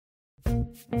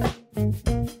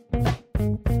The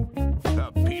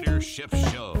Peter Schiff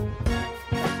Show.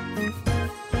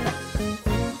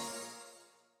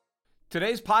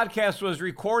 Today's podcast was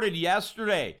recorded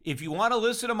yesterday. If you want to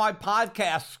listen to my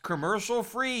podcasts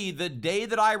commercial-free the day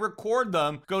that I record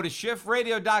them, go to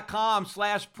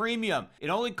schiffradio.com/premium. It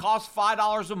only costs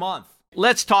 $5 a month.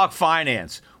 Let's talk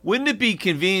finance. Wouldn't it be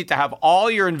convenient to have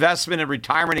all your investment and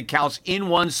retirement accounts in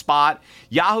one spot?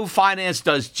 Yahoo Finance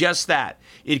does just that.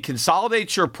 It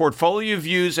consolidates your portfolio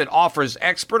views and offers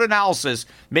expert analysis,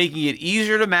 making it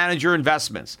easier to manage your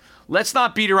investments. Let's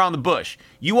not beat around the bush.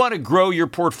 You want to grow your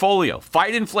portfolio,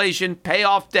 fight inflation, pay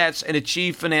off debts, and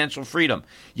achieve financial freedom.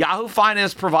 Yahoo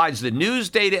Finance provides the news,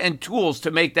 data, and tools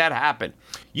to make that happen.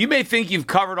 You may think you've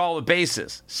covered all the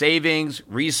bases, savings,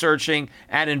 researching,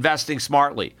 and investing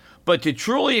smartly. But to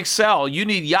truly excel, you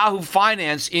need Yahoo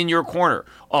Finance in your corner.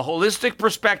 A holistic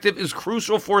perspective is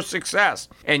crucial for success,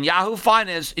 and Yahoo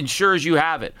Finance ensures you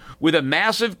have it. With a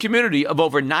massive community of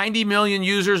over 90 million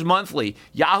users monthly,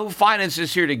 Yahoo Finance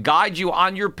is here to guide you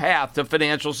on your path to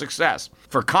financial success.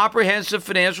 For comprehensive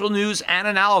financial news and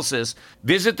analysis,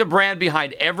 visit the brand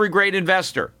behind every great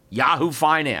investor, Yahoo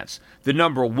Finance, the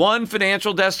 #1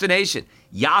 financial destination,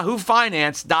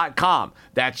 yahoofinance.com.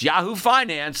 That's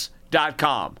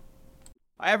yahoofinance.com.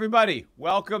 Hi, everybody.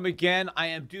 Welcome again. I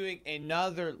am doing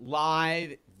another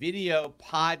live video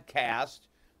podcast.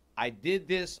 I did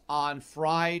this on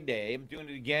Friday. I'm doing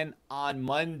it again on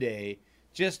Monday.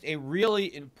 Just a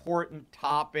really important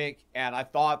topic, and I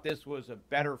thought this was a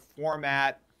better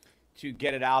format to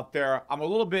get it out there. I'm a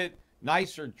little bit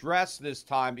nicer dressed this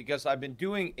time because I've been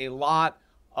doing a lot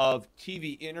of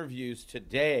TV interviews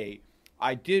today.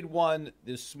 I did one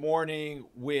this morning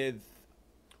with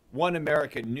One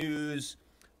American News.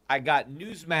 I got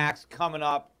Newsmax coming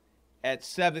up at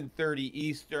 7:30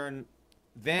 Eastern.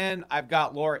 Then I've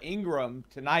got Laura Ingraham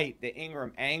tonight, the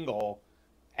Ingraham Angle,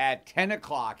 at 10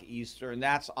 o'clock Eastern.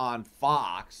 That's on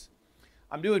Fox.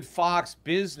 I'm doing Fox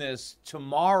Business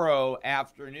tomorrow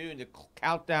afternoon, the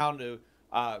countdown to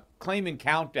Claiming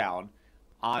Countdown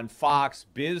on Fox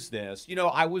Business. You know,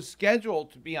 I was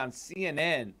scheduled to be on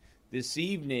CNN this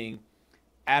evening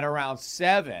at around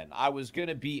 7. I was going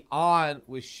to be on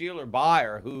with Sheila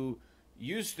Bair, who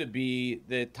used to be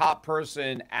the top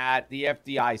person at the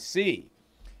FDIC.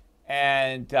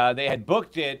 And they had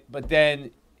booked it, but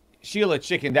then Sheila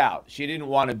chickened out. She didn't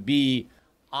want to be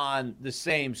on the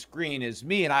same screen as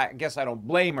me, and I guess I don't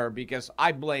blame her because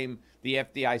I blame the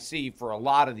FDIC for a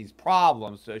lot of these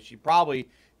problems. So she probably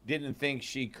didn't think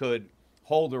she could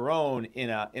hold her own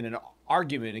in an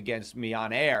argument against me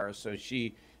on air, so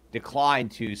she declined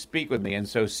to speak with me, and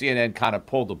so CNN kind of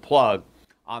pulled the plug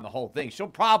on the whole thing. She'll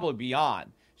probably be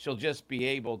on. She'll just be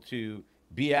able to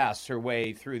BS her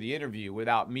way through the interview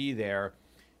without me there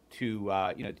to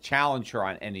challenge her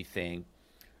on anything.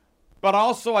 But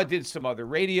also I did some other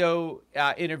radio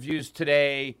interviews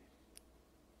today.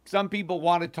 Some people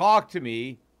want to talk to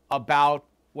me about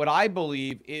what I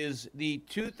believe is the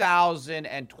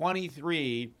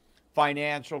 2023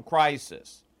 financial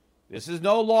crisis. This is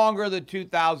no longer the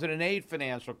 2008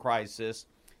 financial crisis.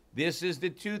 This is the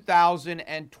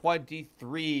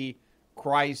 2023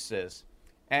 crisis.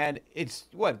 And it's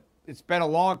been a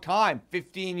long time,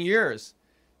 15 years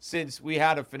since we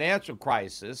had a financial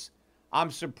crisis. I'm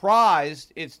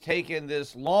surprised it's taken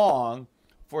this long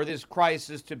for this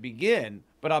crisis to begin,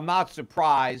 but I'm not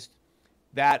surprised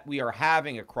that we are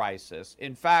having a crisis.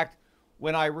 In fact,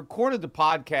 when I recorded the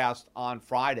podcast on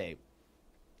Friday,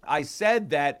 I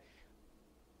said that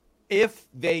if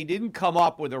they didn't come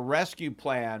up with a rescue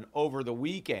plan over the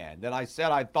weekend, then I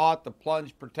said I thought the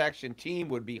plunge protection team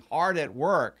would be hard at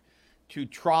work to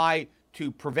try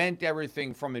to prevent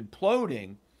everything from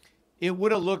imploding, it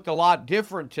would have looked a lot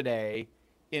different today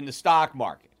in the stock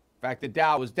market. In fact, the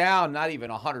Dow was down not even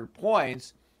 100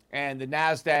 points, and the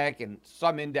NASDAQ and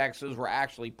some indexes were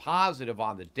actually positive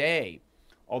on the day,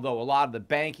 although a lot of the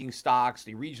banking stocks,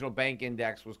 the regional bank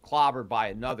index was clobbered by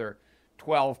another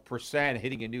 12%,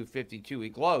 hitting a new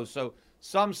 52-week low. So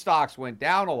some stocks went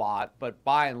down a lot, but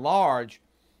by and large,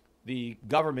 the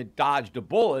government dodged a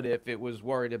bullet if it was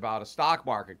worried about a stock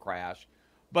market crash.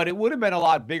 But it would have been a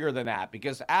lot bigger than that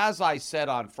because, as I said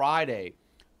on Friday,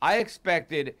 I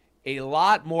expected a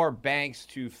lot more banks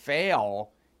to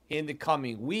fail in the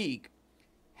coming week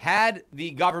had the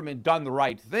government done the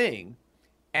right thing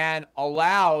and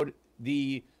allowed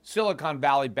the Silicon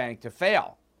Valley Bank to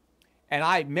fail. And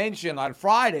I mentioned on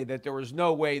Friday that there was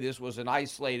no way this was an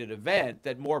isolated event,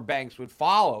 that more banks would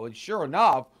follow. And sure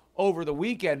enough, over the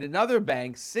weekend, another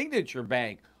bank, Signature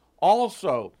Bank,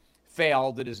 also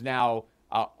failed. That is now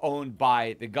owned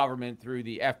by the government through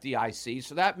the FDIC.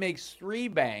 So that makes 3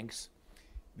 banks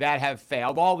that have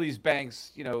failed. All these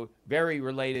banks, very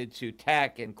related to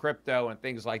tech and crypto and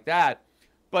things like that,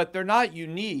 but they're not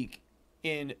unique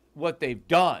in what they've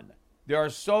done. There are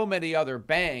so many other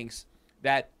banks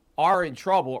that are in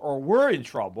trouble or were in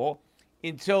trouble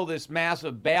until this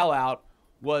massive bailout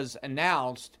was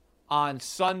announced on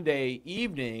Sunday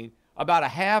evening, about a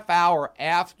half hour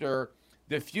after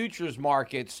the futures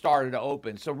market started to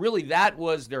open. So really that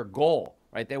was their goal,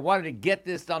 right? They wanted to get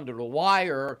this under the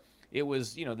wire. It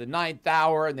was, the 9th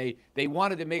hour, and they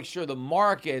wanted to make sure the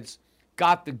markets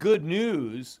got the good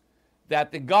news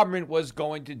that the government was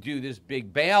going to do this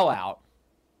big bailout.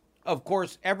 Of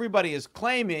course, everybody is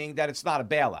claiming that it's not a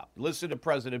bailout. Listen to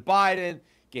President Biden,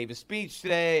 gave a speech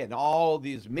today, and all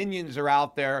these minions are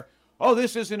out there. Oh,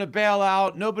 this isn't a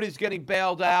bailout. Nobody's getting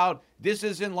bailed out. This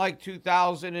isn't like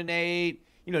 2008.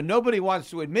 Nobody wants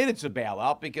to admit it's a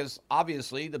bailout because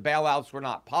obviously the bailouts were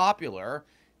not popular.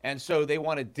 And so they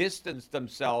want to distance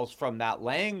themselves from that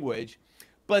language.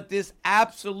 But this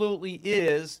absolutely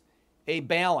is a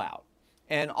bailout.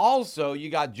 And also, you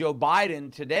got Joe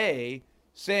Biden today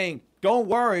saying, don't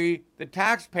worry, the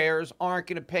taxpayers aren't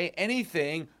going to pay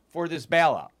anything for this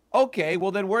bailout. Okay,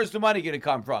 well then where's the money going to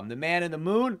come from? The man in the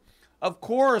moon? Of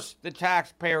course the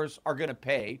taxpayers are going to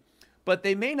pay, but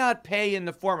they may not pay in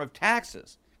the form of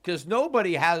taxes because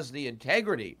nobody has the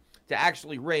integrity to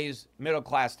actually raise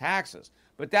middle-class taxes.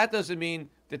 But that doesn't mean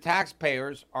the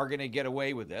taxpayers are going to get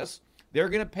away with this. They're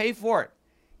going to pay for it.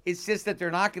 It's just that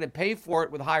they're not going to pay for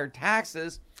it with higher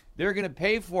taxes. They're going to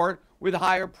pay for it with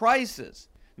higher prices.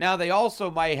 Now, they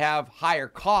also might have higher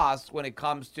costs when it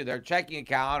comes to their checking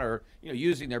account or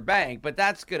using their bank, but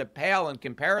that's going to pale in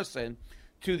comparison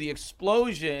to the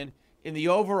explosion in the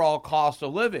overall cost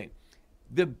of living.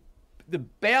 The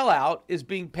bailout is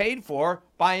being paid for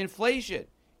by inflation.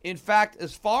 In fact,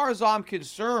 as far as I'm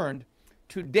concerned,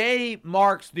 today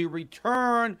marks the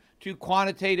return to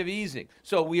quantitative easing.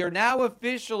 So we are now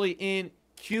officially in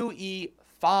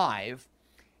QE5,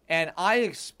 and I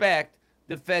expect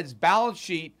the Fed's balance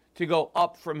sheet to go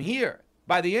up from here.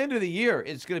 By the end of the year,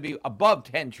 it's going to be above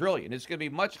 10 trillion. It's going to be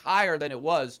much higher than it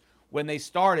was when they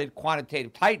started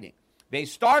quantitative tightening. They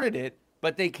started it,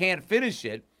 but they can't finish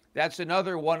it. That's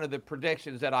another one of the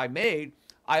predictions that I made.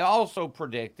 I also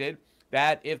predicted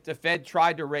that if the Fed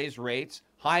tried to raise rates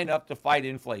high enough to fight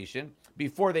inflation,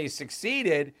 before they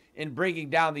succeeded in bringing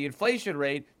down the inflation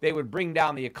rate, they would bring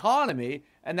down the economy,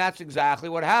 and that's exactly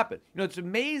what happened. It's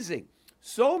amazing.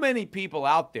 So many people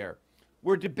out there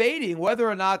were debating whether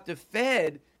or not the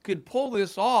Fed could pull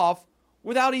this off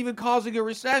without even causing a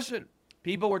recession.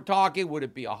 People were talking, would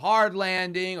it be a hard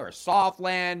landing or a soft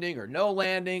landing or no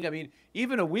landing? I mean,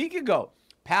 even a week ago,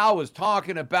 Powell was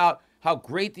talking about how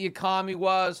great the economy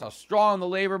was, how strong the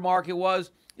labor market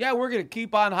was. Yeah, we're going to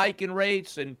keep on hiking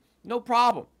rates and no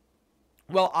problem.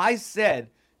 Well, I said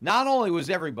not only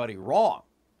was everybody wrong,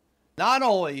 not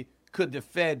only could the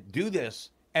Fed do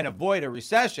this and avoid a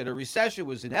recession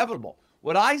was inevitable.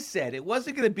 What I said, it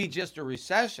wasn't going to be just a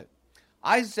recession.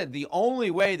 I said the only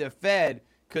way the Fed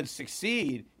could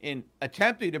succeed in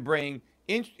attempting to bring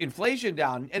inflation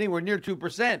down anywhere near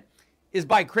 2% is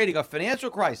by creating a financial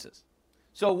crisis.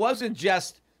 So it wasn't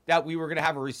just that we were going to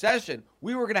have a recession,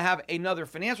 we were going to have another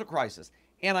financial crisis.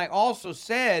 And I also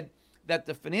said that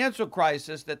the financial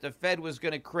crisis that the Fed was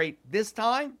going to create this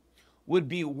time would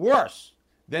be worse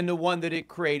than the one that it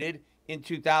created in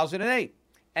 2008.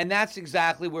 And that's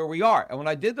exactly where we are. And when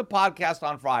I did the podcast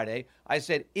on Friday, I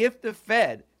said if the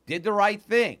Fed did the right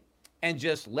thing and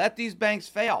just let these banks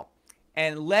fail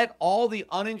and let all the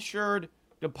uninsured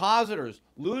depositors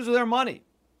lose their money,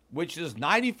 which is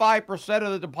 95%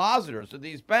 of the depositors of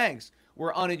these banks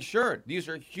were uninsured. These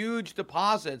are huge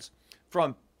deposits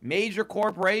from major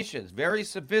corporations, very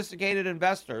sophisticated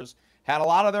investors had a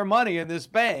lot of their money in this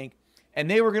bank, and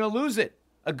they were going to lose it,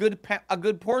 a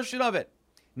good portion of it.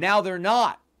 Now they're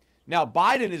not. Now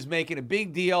Biden is making a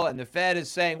big deal, and the Fed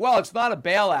is saying, well, it's not a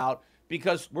bailout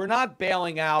because we're not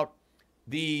bailing out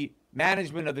the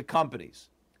management of the companies.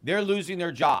 They're losing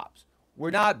their jobs.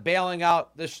 We're not bailing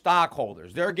out the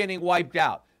stockholders. They're getting wiped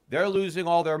out. They're losing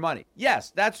all their money.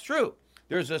 Yes, that's true.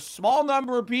 There's a small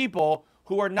number of people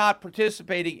who are not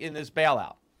participating in this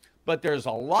bailout. But there's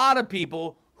a lot of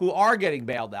people who are getting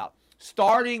bailed out,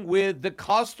 starting with the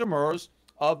customers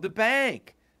of the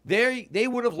bank. They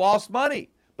would have lost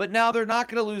money, but now they're not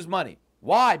going to lose money.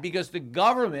 Why? Because the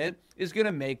government is going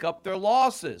to make up their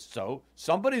losses. So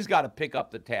somebody's got to pick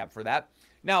up the tab for that.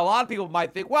 Now, a lot of people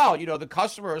might think, well, the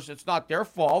customers, it's not their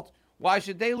fault. Why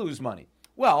should they lose money?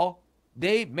 Well,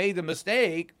 they made the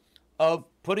mistake of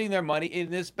putting their money in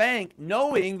this bank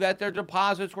knowing that their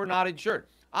deposits were not insured.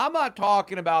 I'm not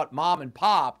talking about mom and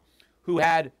pop who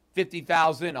had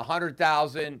 50,000,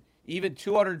 100,000, even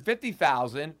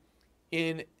 250,000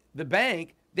 in the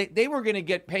bank. They were going to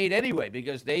get paid anyway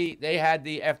because they had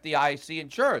the FDIC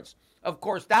insurance. Of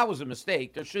course, that was a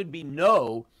mistake. There should be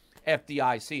no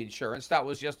FDIC insurance. That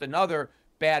was just another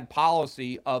bad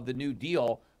policy of the New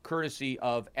Deal, courtesy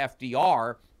of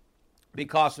FDR,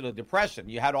 because of the Depression.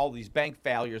 You had all these bank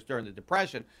failures during the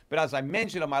Depression. But as I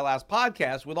mentioned on my last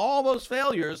podcast, with all those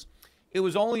failures, it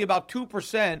was only about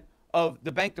 2% of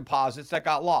the bank deposits that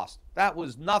got lost. That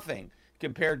was nothing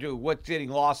compared to what's getting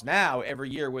lost now every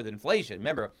year with inflation.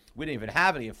 Remember, we didn't even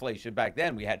have any inflation back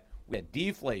then. We had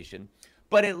deflation.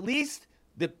 But at least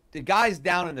the guys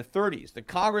down in the 30s, the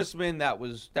congressmen that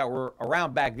were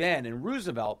around back then, and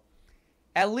Roosevelt,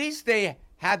 at least they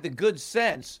had the good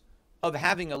sense of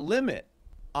having a limit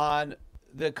on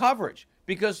the coverage.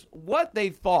 Because what they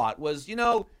thought was,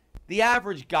 the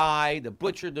average guy, the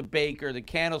butcher, the baker, the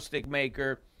candlestick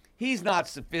maker, he's not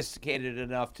sophisticated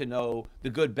enough to know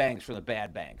the good banks from the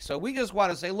bad banks. So we just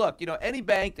want to say, look, any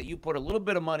bank that you put a little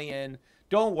bit of money in,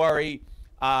 don't worry,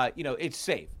 it's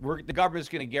safe. The government's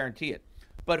going to guarantee it.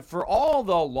 But for all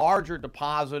the larger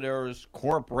depositors,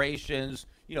 corporations,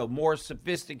 more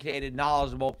sophisticated,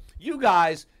 knowledgeable, you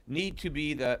guys need to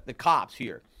be the cops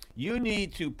here. You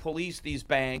need to police these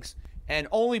banks and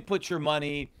only put your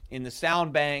money in the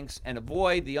sound banks and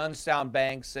avoid the unsound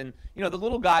banks. And, the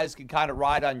little guys can kind of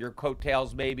ride on your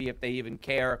coattails maybe if they even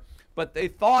care. But they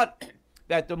thought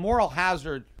that the moral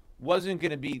hazard wasn't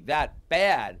going to be that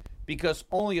bad because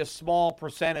only a small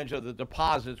percentage of the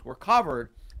deposits were covered.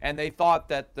 And they thought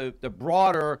that the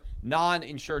broader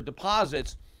non-insured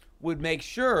deposits would make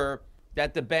sure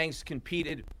that the banks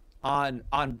competed on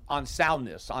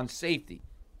soundness, on safety,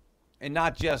 and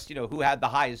not just, who had the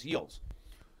highest yields.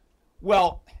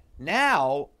 Well,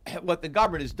 now what the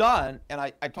government has done, and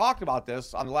I talked about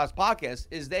this on the last podcast,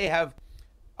 is they have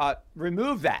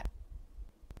removed that.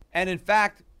 And in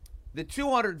fact, the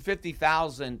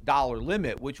 $250,000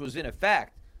 limit, which was in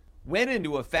effect, went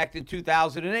into effect in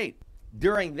 2008.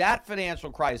 During that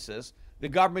financial crisis, the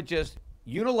government just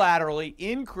unilaterally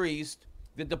increased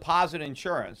the deposit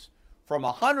insurance from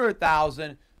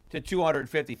 $100,000 to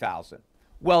 $250,000.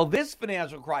 Well, this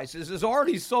financial crisis is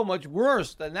already so much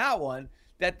worse than that one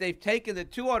that they've taken the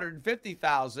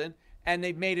 $250,000 and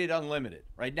they've made it unlimited.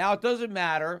 Right now, it doesn't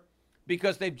matter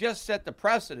because they've just set the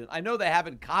precedent. I know they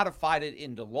haven't codified it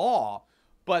into law,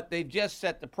 but they've just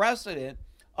set the precedent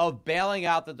of bailing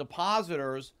out the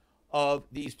depositors of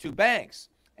these two banks.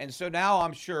 And so now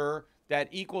I'm sure that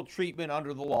equal treatment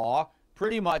under the law,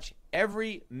 pretty much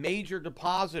every major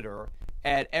depositor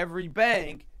at every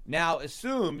bank now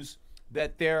assumes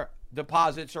that their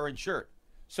deposits are insured.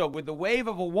 So with the wave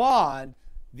of a wand,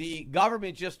 the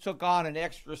government just took on an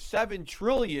extra $7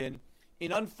 trillion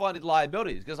in unfunded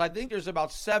liabilities, because I think there's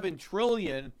about $7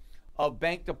 trillion of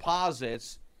bank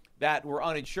deposits that were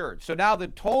uninsured. So now the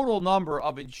total number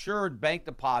of insured bank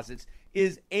deposits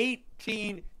is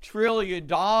 $18 trillion,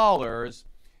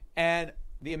 and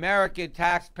the American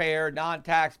taxpayer,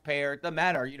 non-taxpayer, it doesn't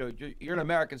matter, you're an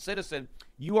American citizen,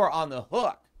 you are on the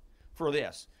hook for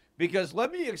this. Because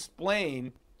let me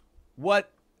explain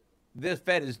what the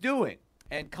Fed is doing.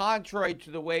 And contrary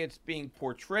to the way it's being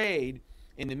portrayed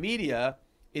in the media,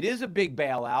 it is a big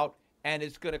bailout, and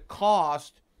it's going to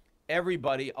cost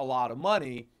everybody a lot of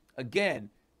money. Again,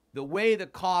 the way the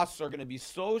costs are going to be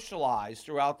socialized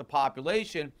throughout the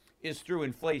population is through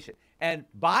inflation. And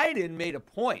Biden made a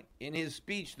point in his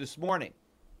speech this morning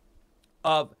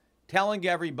of telling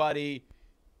everybody,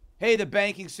 hey, the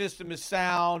banking system is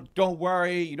sound. Don't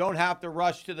worry. You don't have to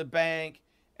rush to the bank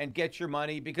and get your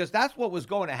money, because that's what was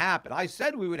going to happen. I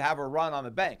said we would have a run on the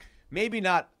bank. Maybe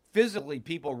not physically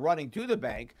people running to the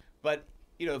bank, but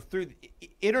through the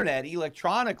internet,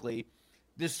 electronically,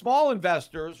 the small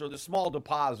investors or the small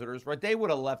depositors, right, they would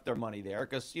have left their money there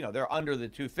because, they're under the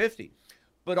 250.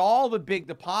 But all the big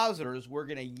depositors were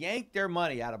going to yank their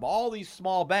money out of all these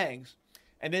small banks,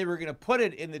 and they were going to put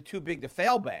it in the too big to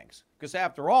fail banks. Because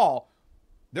after all,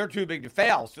 they're too big to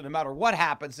fail. So no matter what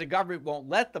happens, the government won't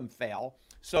let them fail.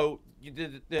 So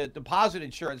the deposit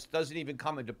insurance doesn't even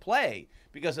come into play,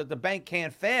 because if the bank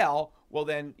can't fail, well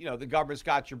then, the government's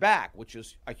got your back, which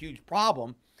is a huge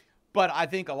problem. But I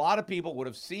think a lot of people would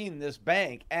have seen this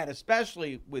bank, and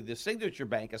especially with the Signature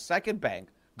Bank, a second bank,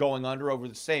 going under over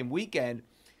the same weekend,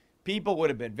 people would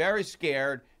have been very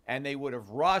scared, and they would have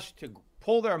rushed to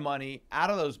pull their money out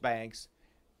of those banks,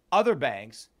 other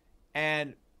banks,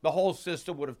 and the whole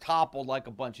system would have toppled like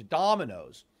a bunch of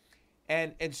dominoes.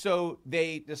 And so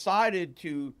they decided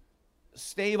to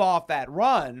stave off that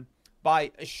run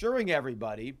by assuring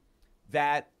everybody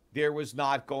that there was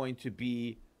not going to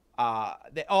be,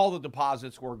 that all the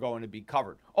deposits were going to be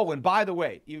covered. Oh, and by the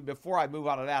way, even before I move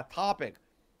on to that topic,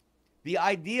 the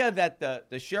idea that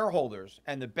the shareholders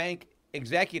and the bank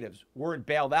executives weren't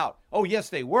bailed out. Oh, yes,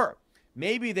 they were.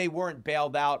 Maybe they weren't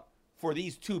bailed out for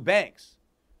these two banks,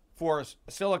 for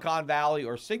Silicon Valley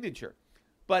or Signature.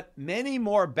 But many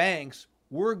more banks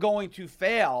were going to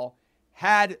fail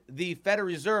had the Federal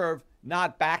Reserve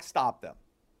not backstopped them.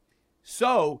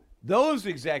 So those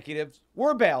executives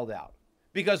were bailed out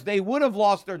because they would have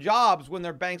lost their jobs when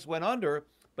their banks went under,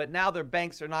 but now their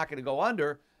banks are not going to go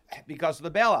under because of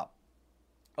the bailout.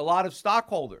 A lot of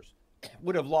stockholders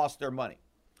would have lost their money,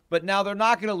 but now they're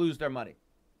not going to lose their money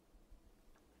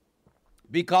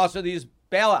because of these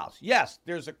bailouts. Yes,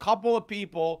 there's a couple of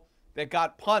people that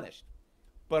got punished,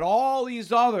 but all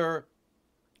these other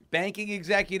banking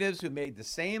executives who made the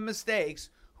same mistakes,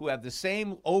 who have the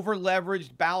same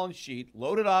over-leveraged balance sheet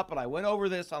loaded up, and I went over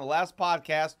this on the last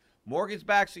podcast,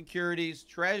 mortgage-backed securities,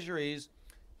 treasuries,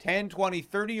 10, 20,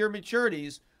 30-year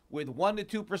maturities with 1%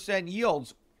 to 2%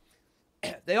 yields,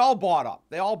 they all bought up.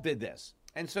 They all did this.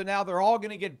 And so now they're all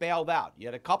going to get bailed out. You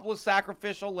had a couple of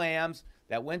sacrificial lambs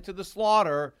that went to the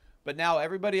slaughter, but now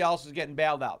everybody else is getting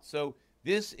bailed out. So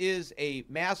this is a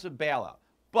massive bailout.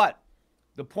 But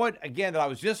the point, again, that I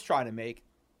was just trying to make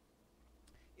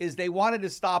is they wanted to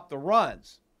stop the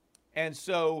runs. And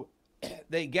so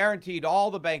they guaranteed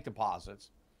all the bank deposits.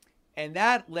 And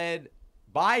that led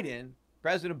Biden,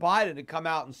 President Biden, to come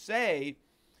out and say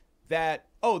that,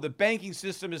 oh, the banking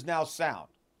system is now sound.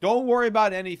 Don't worry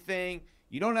about anything.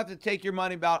 You don't have to take your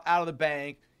money out of the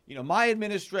bank. You know, my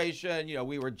administration,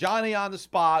 we were Johnny on the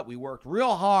spot. We worked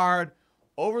real hard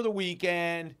over the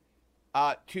weekend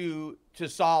to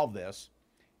solve this.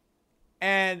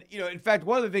 And, in fact,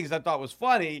 one of the things I thought was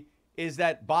funny is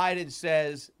that Biden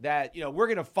says that, we're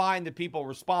going to find the people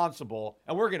responsible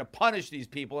and we're going to punish these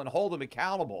people and hold them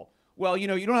accountable. Well, you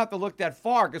don't have to look that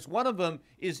far because one of them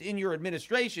is in your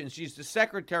administration. She's the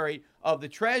Secretary of the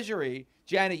Treasury,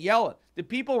 Janet Yellen. The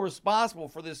people responsible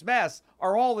for this mess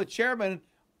are all the chairmen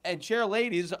and chair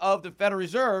ladies of the Federal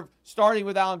Reserve, starting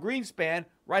with Alan Greenspan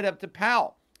right up to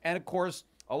Powell. And, of course,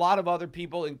 a lot of other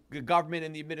people in the government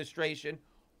and the administration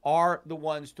are the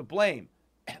ones to blame.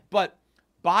 But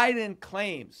Biden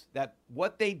claims that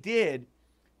what they did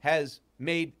has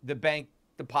made the bank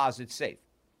deposits safe.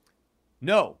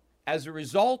 No. As a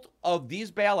result of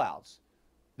these bailouts,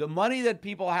 the money that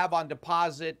people have on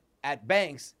deposit at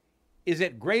banks is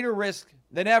at greater risk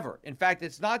than ever. In fact,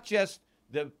 it's not just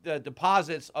the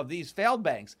deposits of these failed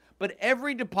banks, but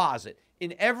every deposit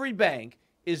in every bank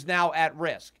is now at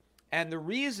risk. And the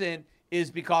reason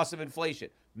is because of inflation.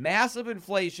 Massive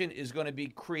inflation is going to be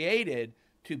created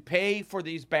to pay for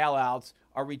these bailouts,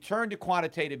 a return to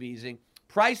quantitative easing.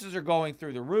 Prices are going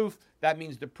through the roof. That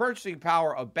means the purchasing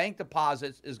power of bank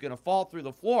deposits is going to fall through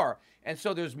the floor. And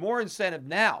so there's more incentive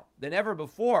now than ever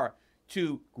before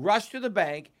to rush to the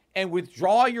bank and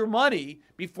withdraw your money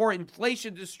before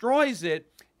inflation destroys it,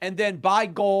 and then buy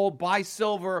gold, buy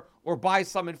silver, or buy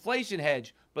some inflation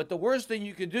hedge. But the worst thing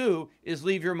you can do is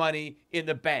leave your money in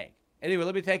the bank. Anyway,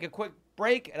 let me take a quick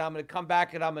break, and I'm going to come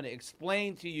back and I'm going to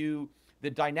explain to you the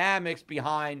dynamics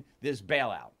behind this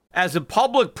bailout. As a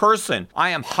public person, I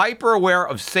am hyper aware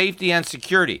of safety and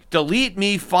security. Delete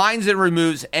Me finds and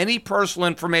removes any personal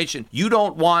information you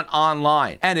don't want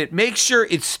online, and it makes sure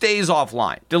it stays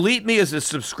offline. Delete Me is a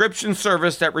subscription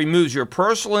service that removes your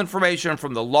personal information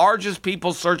from the largest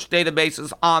people search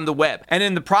databases on the web, and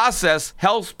in the process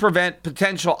helps prevent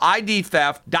potential ID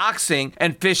theft, doxing,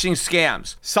 and phishing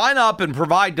scams. Sign up and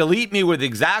provide Delete Me with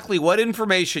exactly what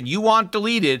information you want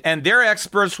deleted, and their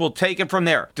experts will take it from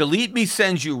there. Delete Me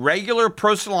sends you regular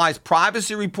personalized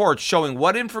privacy reports showing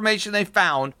what information they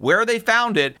found, where they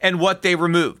found it, and what they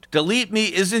removed. Delete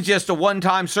Me isn't just a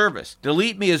one-time service.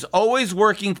 Delete Me is always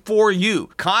working for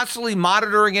you, constantly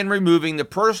monitoring and removing the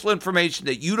personal information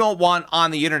that you don't want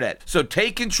on the internet. So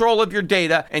take control of your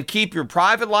data and keep your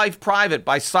private life private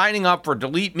by signing up for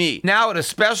Delete Me. Now at a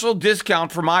special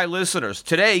discount for my listeners.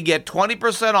 Today, get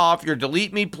 20% off your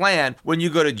Delete Me plan when you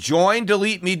go to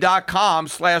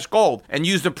joindeleteme.com/gold and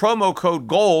use the promo code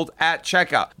GOLD at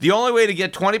checkout. The only way to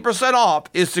get 20% off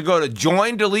is to go to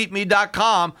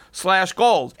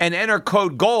joindeleteme.com/gold and enter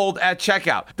code GOLD at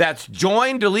checkout. That's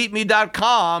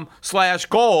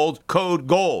joindeleteme.com/gold, code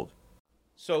GOLD.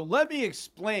 So let me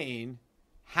explain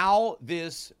how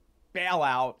this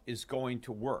bailout is going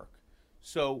to work.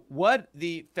 So what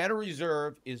the Federal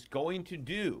Reserve is going to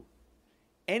do,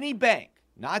 any bank,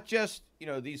 not just,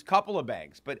 these couple of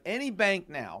banks, but any bank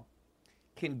now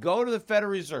can go to the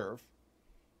Federal Reserve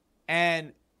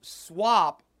and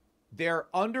swap their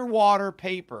underwater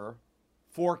paper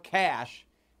for cash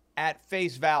at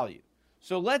face value.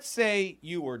 So let's say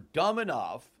you were dumb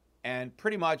enough, and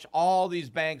pretty much all these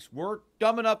banks were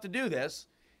dumb enough to do this.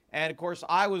 And of course,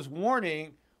 I was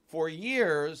warning for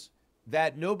years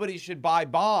that nobody should buy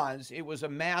bonds. It was a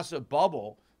massive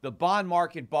bubble. The bond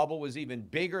market bubble was even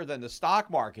bigger than the stock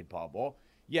market bubble.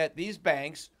 Yet these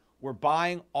banks were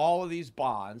buying all of these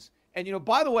bonds. And,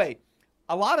 by the way,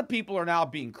 a lot of people are now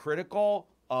being critical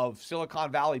of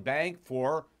Silicon Valley Bank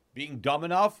for being dumb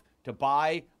enough to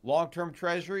buy long-term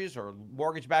treasuries or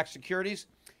mortgage-backed securities.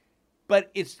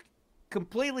 But it's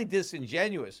completely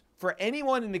disingenuous for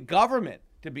anyone in the government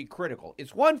to be critical.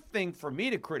 It's one thing for me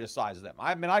to criticize them.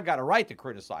 I mean, I got a right to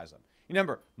criticize them.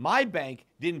 Remember, my bank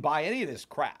didn't buy any of this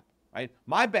crap, right?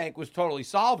 My bank was totally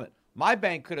solvent. My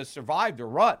bank could have survived a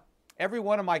run. Every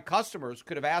one of my customers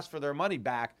could have asked for their money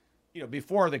back,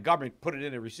 before the government put it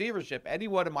into receivership. Any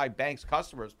one of my bank's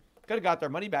customers could have got their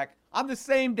money back on the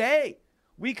same day.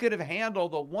 We could have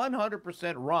handled a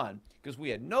 100% run because we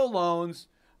had no loans,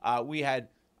 we had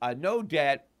no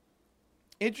debt.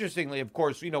 Interestingly, of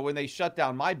course, when they shut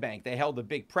down my bank, they held a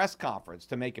big press conference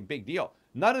to make a big deal.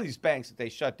 None of these banks that they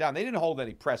shut down, they didn't hold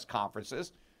any press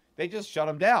conferences. They just shut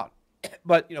them down.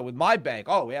 But, with my bank,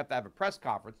 we have to have a press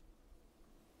conference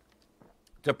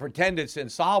to pretend it's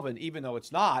insolvent, even though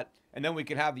it's not. And then we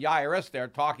can have the IRS there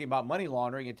talking about money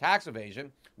laundering and tax evasion,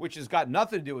 which has got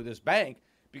nothing to do with this bank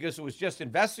because it was just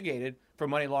investigated for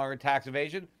money laundering and tax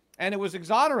evasion, and it was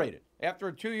exonerated. After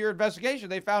a 2-year investigation,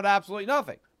 they found absolutely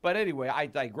nothing. But anyway, I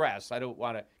digress. I don't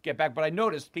want to get back. But I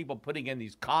noticed people putting in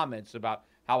these comments about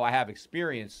how I have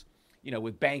experience,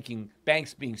 with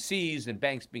banks being seized and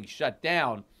banks being shut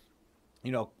down,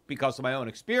 because of my own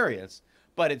experience.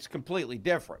 But it's completely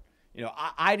different.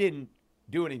 I didn't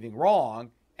do anything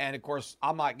wrong. And of course,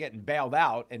 I'm not getting bailed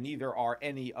out, and neither are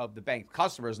any of the bank's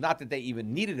customers. Not that they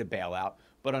even needed a bailout,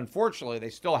 but unfortunately,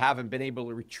 they still haven't been able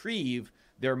to retrieve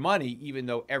their money, even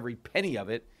though every penny of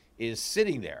it is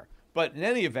sitting there. But in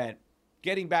any event,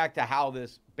 getting back to how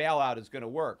this bailout is going to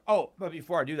work. Oh, but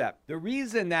before I do that, the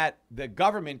reason that the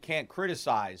government can't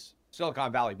criticize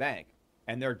Silicon Valley Bank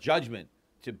and their judgment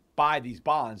to buy these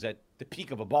bonds at the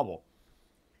peak of a bubble,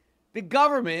 the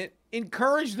government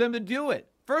encouraged them to do it.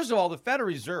 First of all, the Federal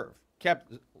Reserve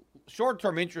kept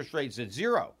short-term interest rates at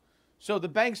zero, so the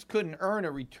banks couldn't earn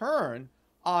a return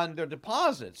on their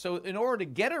deposits. So in order to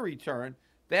get a return,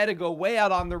 they had to go way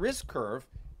out on the risk curve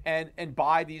and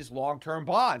buy these long-term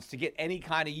bonds to get any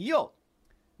kind of yield.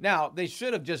 Now, they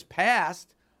should have just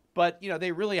passed, but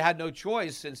they really had no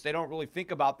choice since they don't really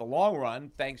think about the long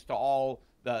run, thanks to all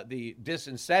the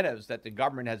disincentives that the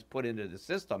government has put into the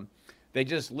system. They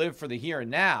just live for the here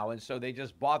and now, and so they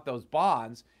just bought those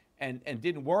bonds and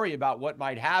didn't worry about what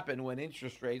might happen when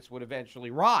interest rates would eventually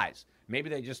rise. Maybe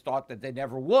they just thought that they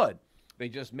never would. They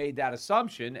just made that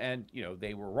assumption, and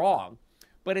they were wrong.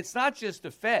 But it's not just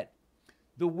the Fed.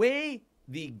 The way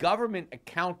the government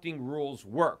accounting rules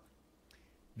work,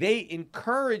 they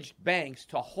encourage banks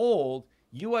to hold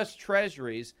U.S.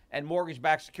 Treasuries and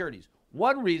mortgage-backed securities.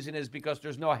 One reason is because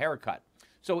there's no haircut.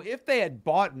 So if they had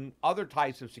bought other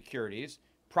types of securities,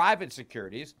 private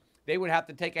securities, they would have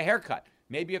to take a haircut.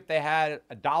 Maybe if they had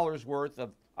 $1 worth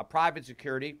of a private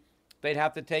security, they'd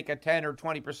have to take a 10 or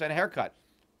 20% haircut.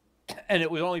 And it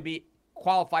would only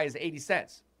qualify as 80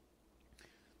 cents.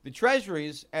 The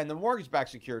treasuries and the mortgage-backed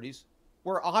securities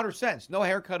were 100 cents, no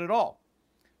haircut at all.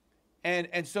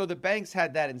 And so the banks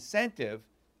had that incentive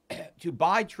to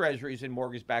buy treasuries and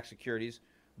mortgage-backed securities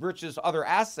versus other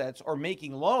assets or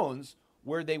making loans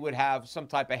where they would have some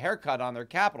type of haircut on their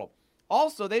capital.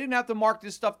 Also, they didn't have to mark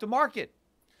this stuff to market.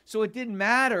 So it didn't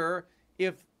matter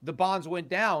if the bonds went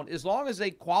down, as long as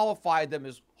they qualified them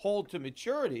as hold to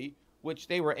maturity, which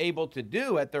they were able to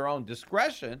do at their own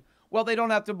discretion. Well, they don't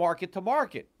have to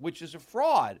market, which is a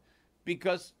fraud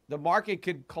because the market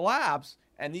could collapse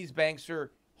and these banks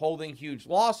are holding huge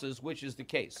losses, which is the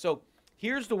case. So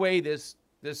here's the way this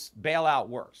bailout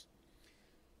works.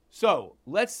 So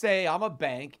let's say I'm a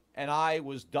bank and I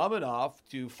was dumb enough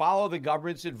to follow the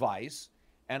government's advice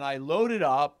and I loaded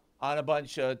up on a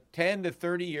bunch of 10 to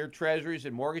 30-year treasuries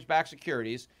and mortgage-backed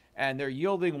securities, and they're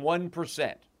yielding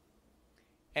 1%.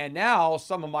 And now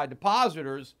some of my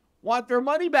depositors want their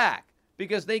money back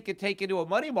because they could take it to a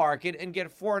money market and get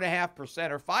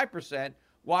 4.5% or 5%.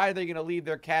 Why are they going to leave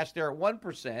their cash there at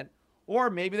 1%? Or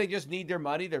maybe they just need their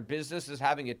money. Their business is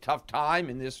having a tough time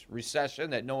in this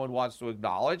recession that no one wants to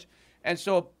acknowledge. And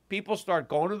so people start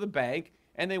going to the bank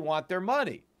and they want their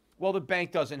money. Well, the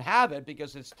bank doesn't have it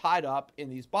because it's tied up in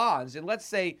these bonds. And let's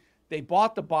say they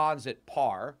bought the bonds at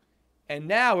par. And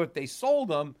now if they sold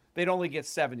them, they'd only get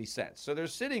 70 cents. So they're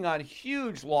sitting on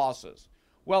huge losses.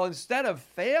 Well, instead of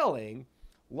failing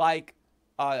like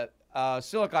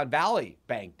Silicon Valley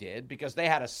Bank did, because they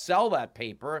had to sell that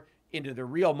paper into the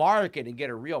real market and get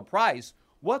a real price,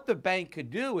 what the bank could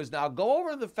do is now go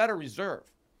over to the Federal Reserve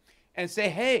and say,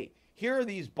 hey, here are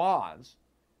these bonds.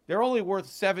 They're only worth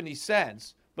 70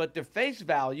 cents, but the face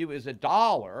value is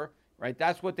 $1, right?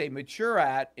 That's what they mature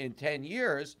at in 10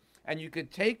 years. And you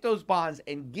could take those bonds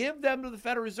and give them to the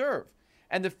Federal Reserve.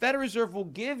 And the Federal Reserve will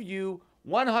give you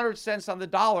 100 cents on the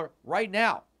dollar right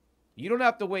now. You don't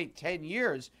have to wait 10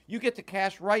 years. You get the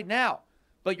cash right now.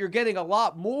 But you're getting a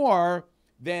lot more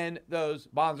than those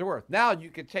bonds are worth. Now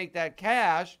you can take that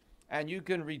cash and you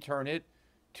can return it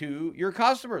to your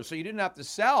customers. So you didn't have to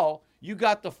sell. You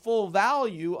got the full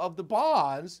value of the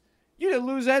bonds. You didn't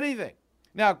lose anything.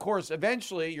 Now, of course,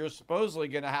 eventually you're supposedly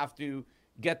going to have to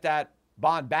get that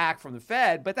bond back from the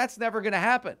Fed, but that's never going to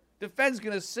happen. The Fed's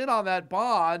going to sit on that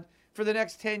bond for the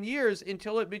next 10 years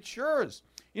until it matures.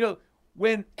 You know,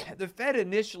 when the Fed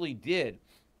initially did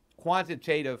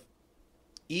quantitative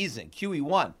easing,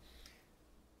 QE1,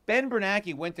 Ben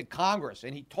Bernanke went to Congress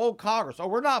and he told Congress, oh,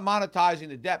 we're not monetizing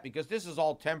the debt because this is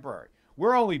all temporary.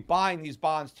 We're only buying these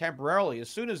bonds temporarily. As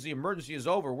soon as the emergency is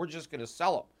over, we're just going to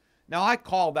sell them. Now, I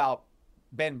called out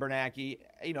Ben Bernanke,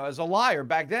 as a liar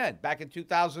back then, back in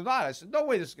 2009. I said, no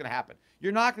way this is going to happen.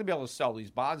 You're not going to be able to sell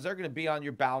these bonds. They're going to be on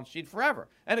your balance sheet forever.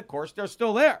 And, of course, they're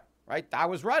still there, right? I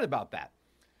was right about that.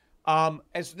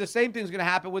 And so the same thing is going to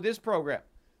happen with this program.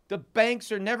 The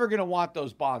banks are never going to want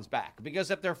those bonds back because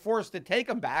if they're forced to take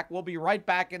them back, we'll be right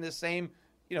back in the same,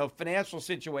 financial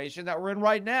situation that we're in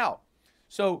right now.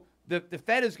 So the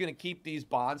Fed is going to keep these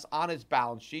bonds on its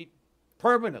balance sheet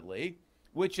permanently,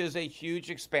 which is a huge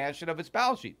expansion of its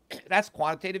balance sheet. That's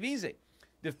quantitative easing.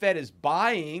 The Fed is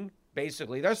buying,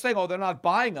 basically. They're saying, oh, they're not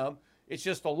buying them. It's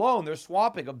just a loan. They're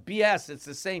swapping them. BS, it's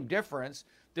the same difference.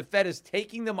 The Fed is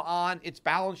taking them on its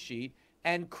balance sheet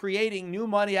and creating new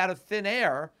money out of thin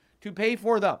air to pay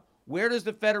for them. Where does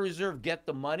the Federal Reserve get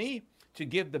the money to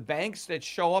give the banks that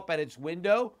show up at its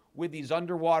window with these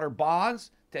underwater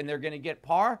bonds and they're going to get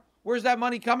par? Where's that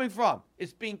money coming from?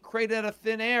 It's being created out of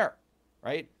thin air,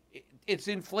 right? It's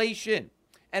inflation.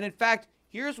 And in fact,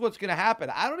 here's what's going to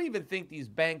happen. I don't even think these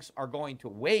banks are going to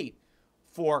wait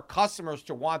for customers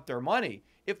to want their money.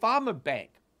 If I'm a bank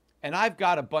and I've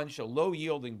got a bunch of low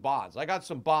yielding bonds, I got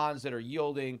some bonds that are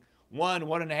yielding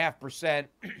 1.5%,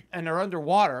 and they're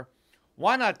underwater,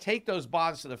 why not take those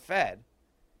bonds to the Fed,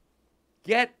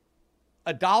 get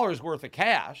 $1 worth of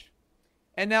cash,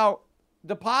 and now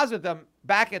deposit them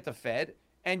back at the Fed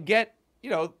and get, the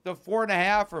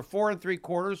 4.5 or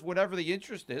 4.75, whatever the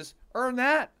interest is, earn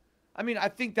that. I mean, I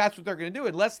think that's what they're going to do,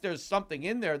 unless there's something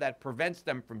in there that prevents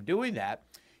them from doing that.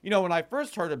 When I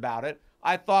first heard about it,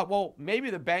 I thought, well, maybe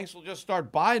the banks will just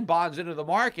start buying bonds into the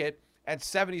market at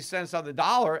 70 cents on the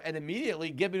dollar and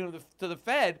immediately giving them to the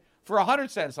Fed for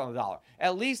 100 cents on the dollar.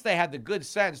 At least they had the good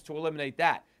sense to eliminate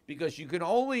that, because you can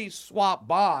only swap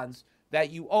bonds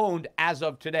that you owned as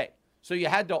of today. So you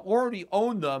had to already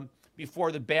own them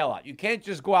before the bailout. You can't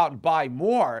just go out and buy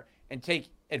more and take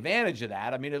advantage of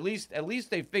that. I mean, at least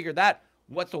they figured that.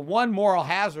 What's the one moral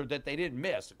hazard that they didn't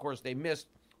miss? Of course, they missed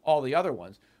all the other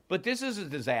ones. But this is a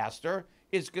disaster.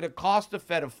 It's going to cost the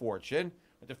Fed a fortune.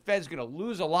 The Fed's going to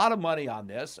lose a lot of money on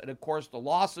this. And, of course, the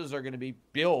losses are going to be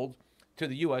billed to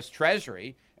the U.S.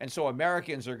 Treasury. And so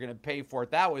Americans are going to pay for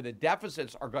it that way. The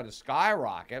deficits are going to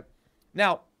skyrocket.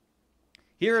 Now,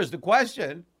 here is the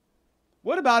question.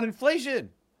 What about inflation?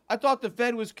 I thought the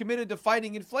Fed was committed to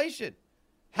fighting inflation.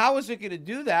 How is it going to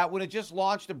do that when it just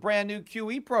launched a brand new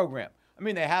QE program? I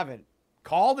mean, they haven't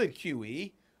called it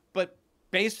QE, but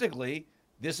basically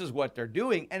this is what they're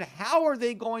doing. And how are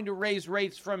they going to raise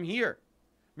rates from here?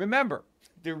 Remember,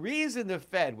 the reason the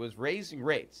Fed was raising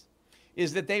rates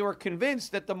is that they were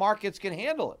convinced that the markets can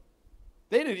handle it.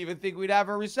 They didn't even think we'd have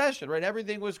a recession, right?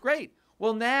 Everything was great.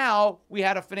 Well, now we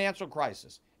had a financial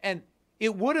crisis. And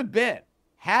it would have been,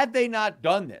 had they not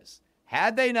done this,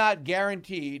 had they not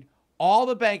guaranteed all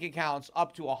the bank accounts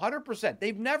up to 100%,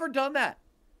 they've never done that,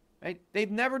 right?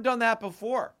 They've never done that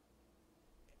before.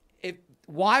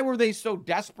 Why were they so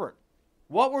desperate?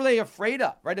 What were they afraid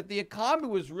of, right? If the economy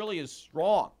was really as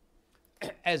strong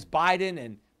as Biden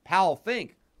and Powell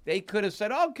think, they could have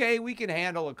said, okay, we can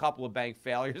handle a couple of bank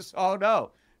failures. Oh,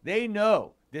 no. They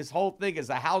know this whole thing is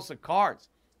a house of cards,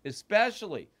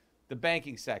 especially the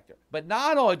banking sector. But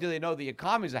not only do they know the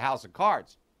economy is a house of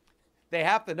cards, they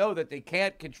have to know that they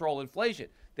can't control inflation.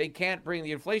 They can't bring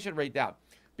the inflation rate down.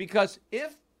 Because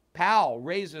if Powell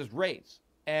raises rates,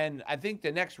 and I think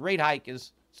the next rate hike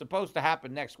is supposed to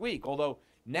happen next week, although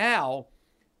now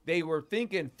they were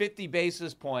thinking 50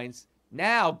 basis points.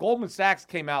 Now, Goldman Sachs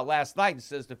came out last night and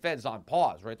says the Fed's on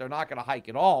pause, right? They're not going to hike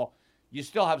at all. You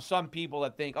still have some people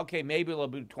that think, okay, maybe they'll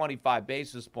do 25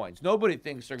 basis points. Nobody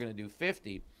thinks they're going to do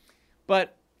 50.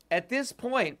 But at this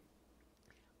point,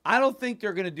 I don't think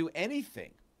they're going to do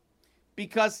anything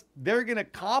because they're going to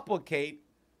complicate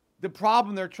the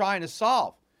problem they're trying to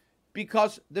solve.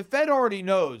 Because the Fed already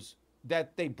knows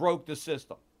that they broke the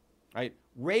system, right?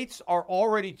 Rates are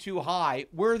already too high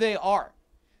where they are.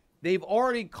 They've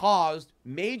already caused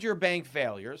major bank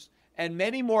failures, and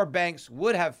many more banks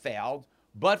would have failed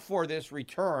but for this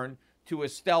return to a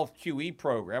stealth QE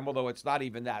program, although it's not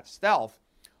even that stealth.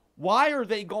 Why are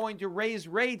they going to raise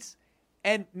rates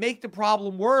and make the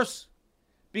problem worse?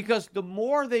 Because the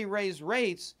more they raise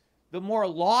rates, the more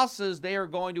losses they are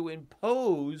going to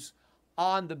impose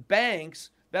on the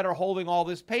banks that are holding all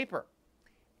this paper.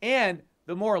 And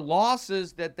the more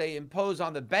losses that they impose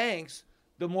on the banks,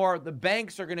 the more the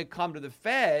banks are going to come to the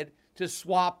Fed to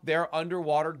swap their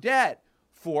underwater debt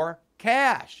for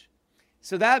cash.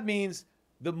 So that means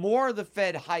the more the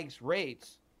Fed hikes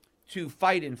rates to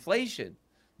fight inflation,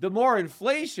 the more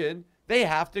inflation they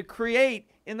have to create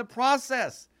in the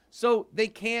process. So they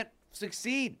can't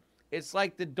succeed. It's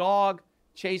like the dog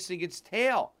chasing its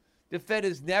tail. The Fed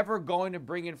is never going to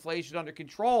bring inflation under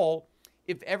control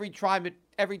if every time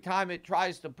it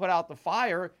tries to put out the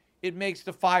fire, it makes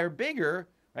the fire bigger,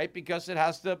 right? Because it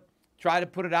has to try to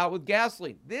put it out with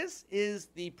gasoline. This is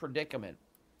the predicament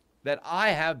that I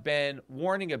have been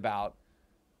warning about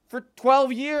for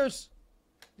 12 years.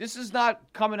 This is not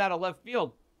coming out of left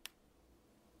field.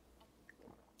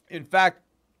 In fact,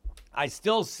 I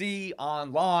still see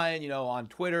online, on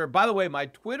Twitter. By the way, my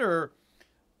Twitter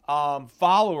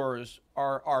followers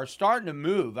are starting to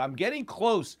move. I'm getting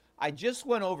close. I just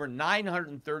went over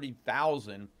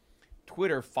 930,000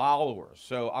 Twitter followers.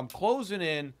 So I'm closing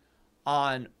in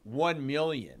on 1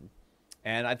 million.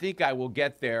 And I think I will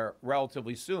get there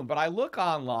relatively soon. But I look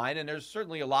online, and there's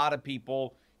certainly a lot of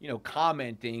people,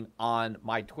 commenting on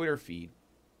my Twitter feed.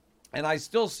 And I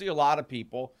still see a lot of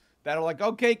people that are like,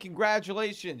 okay,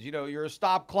 congratulations. You're a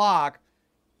stop clock.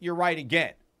 You're right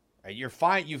again. Right? You're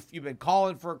fine. You've been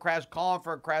calling for a crash.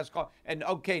 And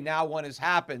okay, now one has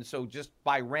happened. So just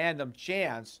by random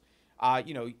chance,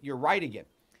 you're right again.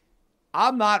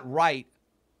 I'm not right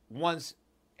once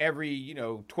every,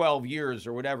 12 years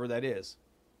or whatever that is.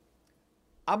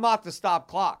 I'm not the stop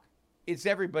clock. It's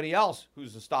everybody else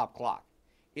who's the stop clock.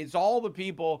 It's all the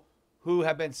people who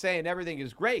have been saying everything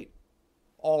is great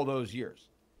all those years.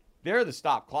 They're the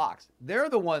stop clocks. They're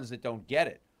the ones that don't get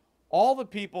it. All the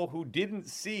people who didn't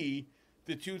see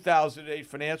the 2008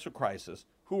 financial crisis,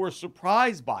 who were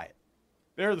surprised by it,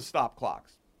 they're the stop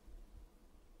clocks.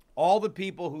 All the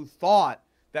people who thought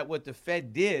that what the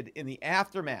Fed did in the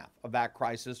aftermath of that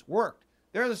crisis worked,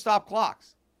 they're the stop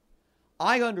clocks.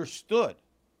 I understood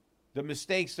the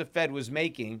mistakes the Fed was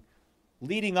making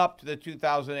leading up to the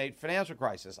 2008 financial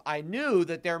crisis. I knew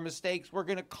that their mistakes were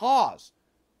going to cause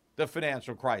the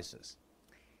financial crisis.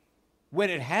 When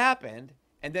it happened,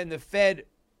 and then the Fed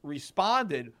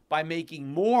responded by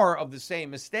making more of the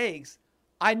same mistakes,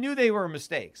 I knew they were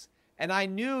mistakes. And I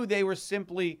knew they were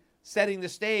simply setting the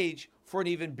stage for an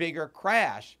even bigger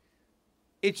crash.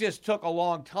 It just took a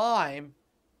long time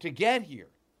to get here.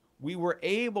 We were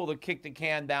able to kick the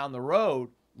can down the road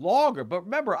longer. But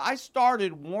remember, I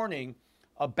started warning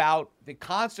about the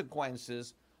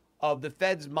consequences of the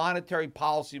Fed's monetary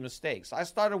policy mistakes. I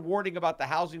started warning about the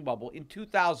housing bubble in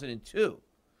 2002.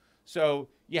 So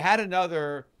you had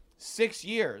another 6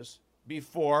 years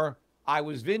before I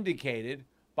was vindicated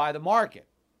by the market.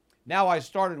 Now I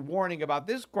started warning about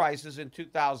this crisis in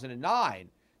 2009.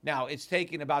 Now it's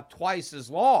taken about twice as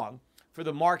long for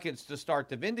the markets to start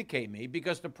to vindicate me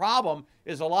because the problem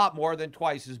is a lot more than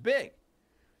twice as big.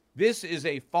 This is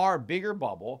a far bigger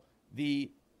bubble.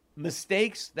 The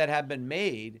mistakes that have been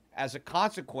made as a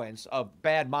consequence of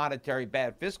bad monetary,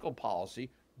 bad fiscal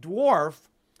policy dwarf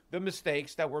the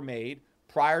mistakes that were made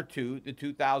prior to the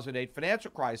 2008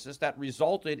 financial crisis that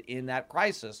resulted in that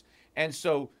crisis. And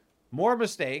so more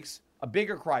mistakes, a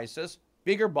bigger crisis,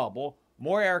 bigger bubble,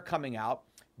 more air coming out.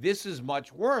 This is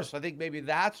much worse. I think maybe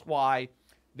that's why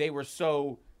they were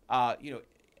so,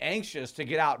 anxious to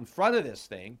get out in front of this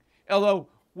thing. Although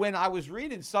when I was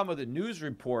reading some of the news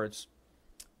reports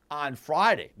on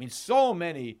Friday, so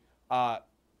many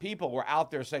people were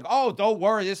out there saying, oh, don't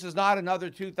worry, this is not another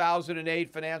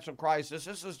 2008 financial crisis.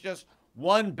 This is just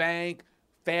one bank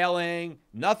failing,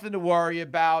 nothing to worry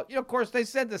about. Of course, they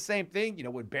said the same thing,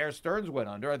 when Bear Stearns went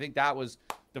under. I think that was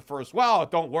the first, well,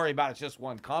 don't worry about it, it's just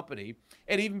one company.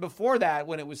 And even before that,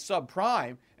 when it was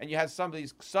subprime, and you had some of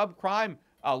these subprime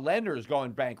lenders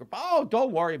going bankrupt. Oh,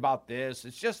 don't worry about this.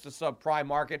 It's just a subprime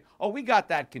market. Oh, we got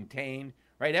that contained,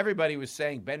 right? Everybody was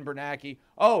saying, Ben Bernanke,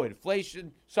 oh,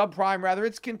 inflation, subprime rather,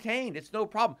 it's contained. It's no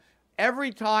problem.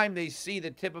 Every time they see the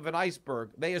tip of an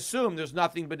iceberg, they assume there's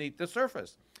nothing beneath the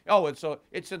surface. Oh,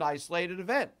 it's an isolated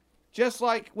event. Just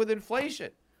like with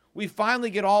inflation. We finally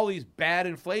get all these bad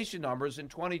inflation numbers in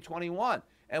 2021.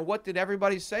 And what did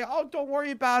everybody say? Oh, don't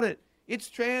worry about it. It's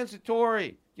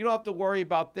transitory. You don't have to worry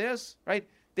about this, right?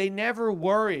 They never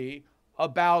worry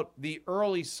about the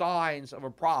early signs of a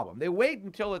problem. They wait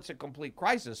until it's a complete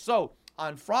crisis. So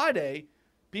on Friday,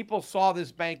 people saw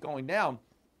this bank going down.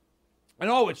 And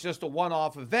oh, it's just a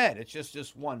one-off event. It's just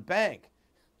this one bank.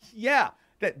 Yeah,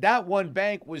 that one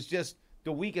bank was just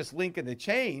the weakest link in the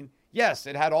chain. Yes,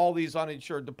 it had all these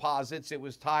uninsured deposits. It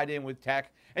was tied in with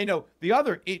tech. And, the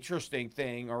other interesting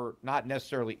thing, or not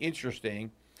necessarily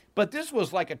interesting, but this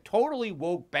was like a totally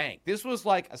woke bank. This was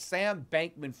like a Sam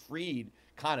Bankman-Fried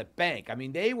kind of bank. I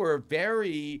mean, they were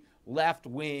very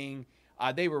left-wing.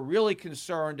 They were really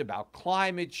concerned about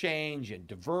climate change and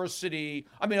diversity.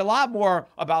 I mean, a lot more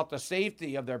about the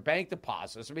safety of their bank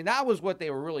deposits. I mean, that was what they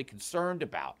were really concerned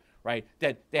about, right?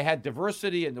 That they had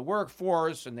diversity in the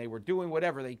workforce and they were doing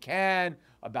whatever they can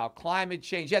about climate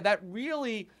change. Yeah, that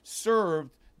really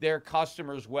served their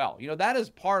customers well. That is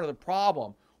part of the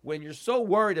problem. When you're so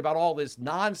worried about all this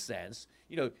nonsense,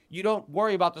 you don't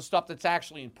worry about the stuff that's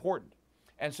actually important.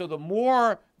 And so the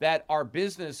more that our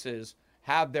businesses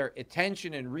have their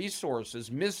attention and resources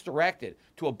misdirected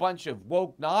to a bunch of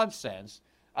woke nonsense,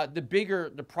 the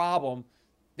bigger the problem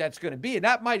that's going to be. And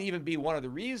that might even be one of the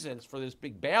reasons for this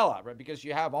big bailout, right? Because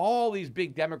you have all these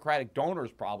big Democratic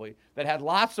donors probably that had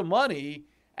lots of money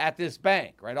at this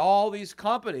bank, right? All these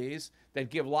companies that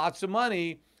give lots of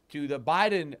money to the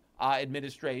Biden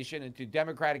administration and to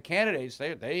Democratic candidates,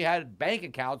 they had bank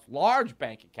accounts, large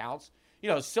bank accounts.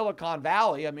 Silicon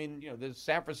Valley, I mean, the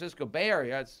San Francisco Bay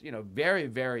Area, it's, very,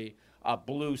 very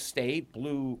blue state,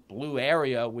 blue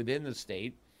area within the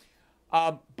state.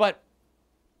 But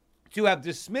to have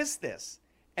dismissed this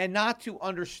and not to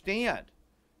understand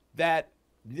that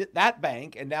that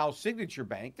bank and now Signature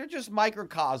Bank, they're just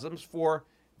microcosms for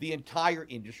the entire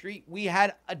industry. We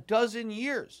had a dozen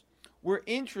years where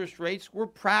interest rates were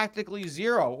practically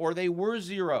zero, or they were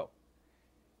zero,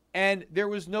 and there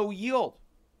was no yield.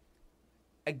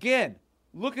 Again,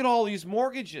 look at all these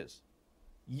mortgages.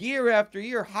 Year after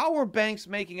year, how are banks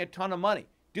making a ton of money?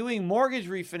 Doing mortgage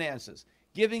refinances,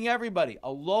 giving everybody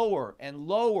a lower and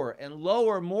lower and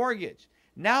lower mortgage.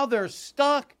 Now they're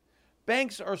stuck.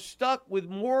 Banks are stuck with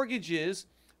mortgages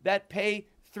that pay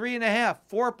 3.5%,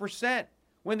 4%,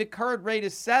 when the current rate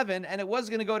is 7%, and it was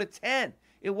going to go to 10%.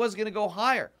 It was going to go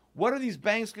higher. What are these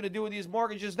banks going to do with these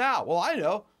mortgages now? Well, I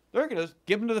know. They're going to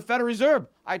give them to the Federal Reserve.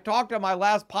 I talked on my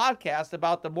last podcast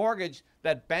about the mortgage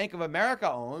that Bank of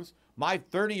America owns, my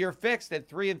 30-year fixed at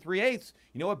 3 3/8.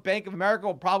 You know what Bank of America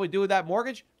will probably do with that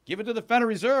mortgage? Give it to the Federal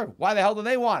Reserve. Why the hell do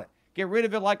they want it? Get rid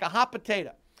of it like a hot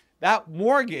potato. That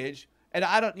mortgage, and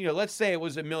I don't, let's say it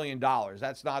was $1 million.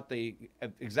 That's not the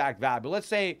exact value, but let's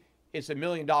say it's $1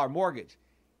 million mortgage.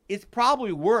 It's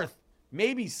probably worth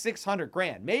maybe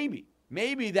 $600,000.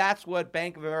 Maybe that's what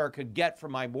Bank of America could get for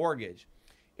my mortgage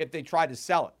if they tried to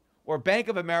sell it. Or Bank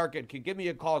of America could give me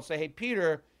a call and say, hey,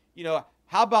 Peter,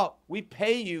 how about we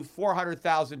pay you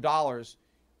 $400,000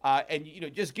 and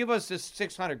just give us this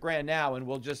 $600,000 now and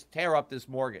we'll just tear up this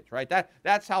mortgage, right?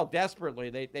 That's how desperately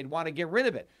they'd want to get rid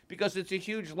of it, because it's a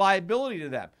huge liability to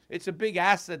them. It's a big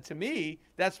asset to me.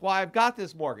 That's why I've got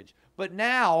this mortgage. But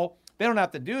now they don't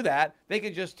have to do that. They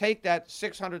can just take that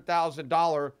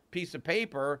 $600,000 piece of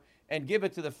paper and give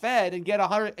it to the Fed and get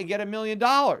 $1 million.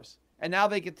 And now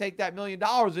they can take that $1 million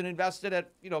and invest it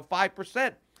at 5%.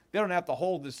 They don't have to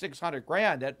hold the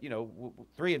 $600,000 at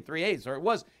 3 3/8, or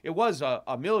it was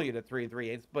a million at 3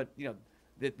 3/8, but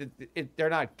they're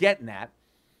not getting that.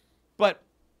 But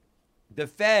the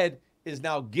Fed is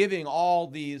now giving all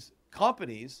these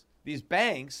companies, these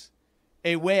banks,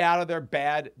 a way out of their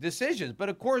bad decisions. But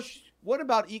of course, what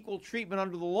about equal treatment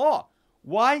under the law?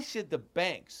 Why should the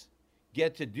banks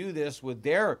get to do this with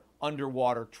their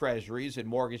underwater treasuries and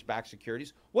mortgage-backed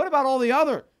securities? What about all the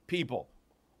other people?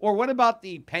 Or what about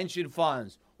the pension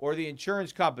funds or the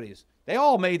insurance companies? They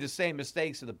all made the same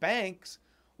mistakes as the banks.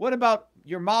 What about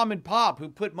your mom and pop who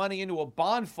put money into a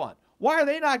bond fund? Why are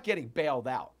they not getting bailed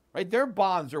out? Right? Their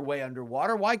bonds are way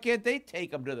underwater. Why can't they take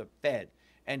them to the Fed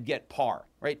and get par?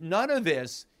 Right? None of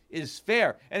this is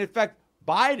fair. And in fact,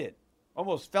 Biden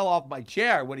almost fell off my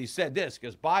chair when he said this,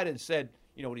 because Biden said,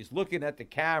 when he's looking at the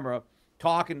camera,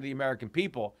 talking to the American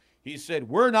people, he said,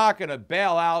 we're not going to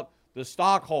bail out the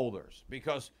stockholders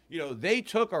because, they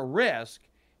took a risk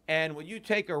And when you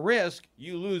take a risk,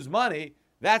 you lose money.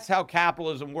 That's how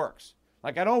capitalism works.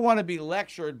 Like, I don't want to be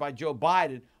lectured by Joe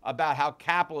Biden about how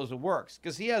capitalism works,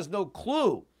 because he has no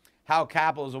clue how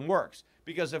capitalism works.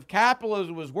 Because if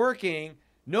capitalism was working,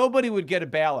 nobody would get a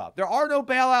bailout. There are no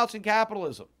bailouts in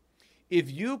capitalism.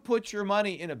 If you put your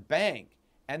money in a bank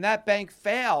and that bank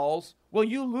fails, well,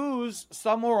 you lose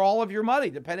some or all of your money,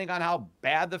 depending on how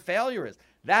bad the failure is.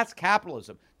 That's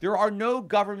capitalism. There are no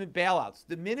government bailouts.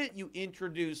 The minute you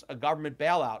introduce a government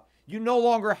bailout, you no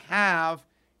longer have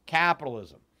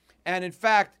capitalism. And in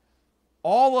fact,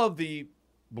 all of the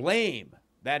blame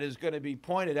that is going to be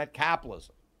pointed at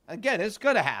capitalism, again, it's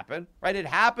going to happen, right? It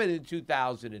happened in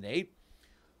 2008.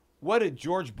 What did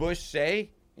George Bush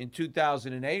say in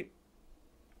 2008?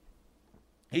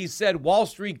 He said Wall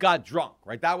Street got drunk,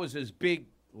 right? That was his big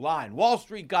line. Wall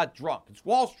Street got drunk. It's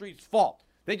Wall Street's fault.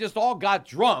 They just all got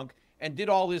drunk and did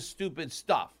all this stupid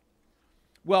stuff.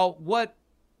 Well, what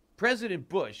President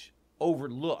Bush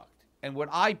overlooked, and what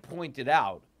I pointed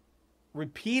out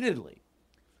repeatedly,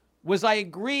 was I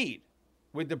agreed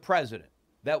with the president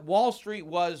that Wall Street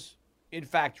was, in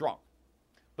fact, drunk.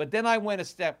 But then I went a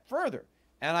step further,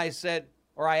 and I said,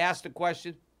 or I asked the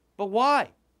question, but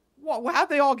why? How'd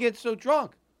they all get so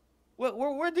drunk?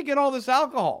 Where'd they get all this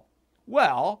alcohol?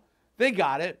 Well, they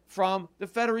got it from the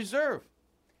Federal Reserve.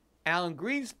 Alan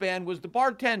Greenspan was the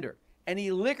bartender, and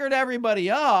he liquored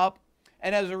everybody up,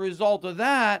 and as a result of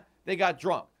that, they got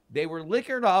drunk. They were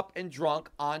liquored up and drunk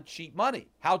on cheap money.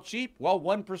 How cheap? Well,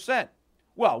 1%.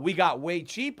 Well, we got way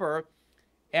cheaper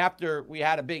after we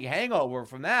had a big hangover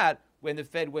from that when the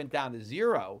Fed went down to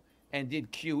zero and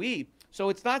did QE. So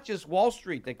it's not just Wall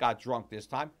Street that got drunk this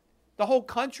time. The whole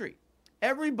country.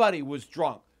 Everybody was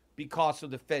drunk because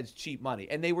of the Fed's cheap money.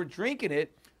 And they were drinking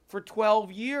it for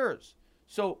 12 years.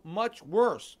 So much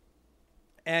worse.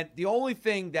 And the only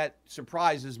thing that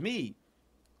surprises me,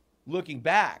 looking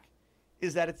back,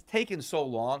 is that it's taken so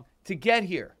long to get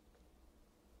here.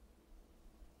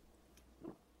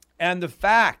 And the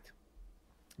fact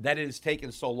that it has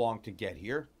taken so long to get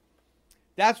here,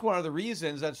 that's one of the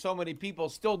reasons that so many people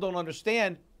still don't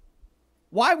understand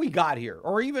why we got here,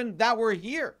 or even that we're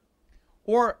here,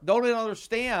 or don't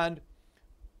understand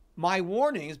my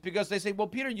warnings, because they say, well,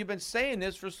 Peter, you've been saying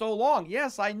this for so long.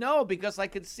 Yes, I know, because I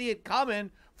could see it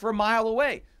coming from a mile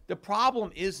away. The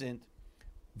problem isn't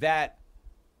that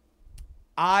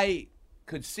I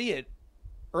could see it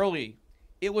early.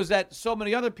 It was that so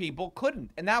many other people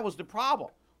couldn't, and that was the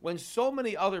problem. When so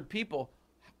many other people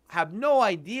have no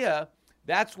idea,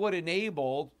 that's what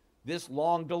enabled this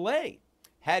long delay.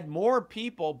 Had more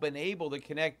people been able to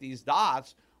connect these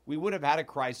dots, we would have had a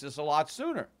crisis a lot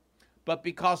sooner. But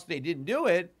because they didn't do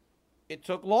it, it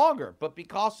took longer. But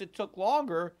because it took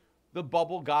longer, the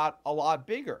bubble got a lot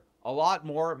bigger. A lot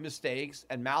more mistakes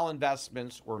and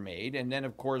malinvestments were made. And then,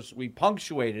 of course, we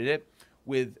punctuated it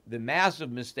with the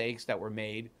massive mistakes that were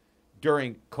made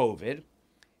during COVID.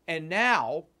 And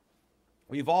now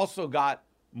we've also got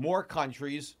more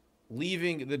countries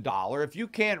leaving the dollar. If you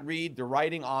can't read the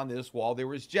writing on this wall, there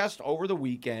was just over the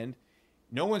weekend,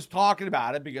 no one's talking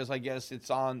about it because I guess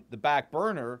it's on the back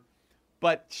burner,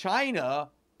 but China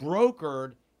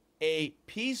brokered a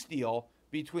peace deal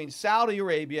between Saudi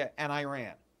Arabia and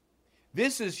Iran.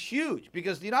 This is huge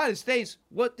because the United States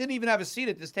didn't even have a seat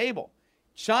at this table.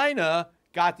 China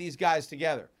got these guys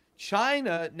together.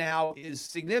 China now is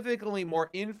significantly more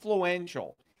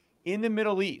influential in the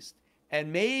Middle East,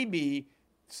 and maybe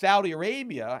Saudi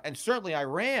Arabia and certainly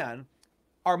Iran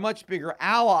are much bigger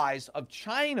allies of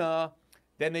China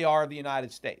than they are of the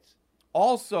United States.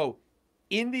 Also,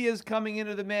 India's coming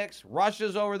into the mix.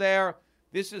 Russia's over there.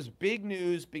 This is big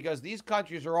news because these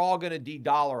countries are all going to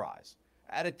de-dollarize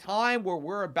at a time where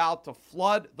we're about to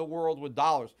flood the world with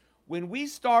dollars. When we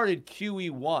started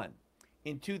QE1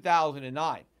 in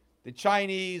 2009, the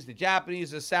Chinese, the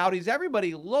Japanese, the Saudis,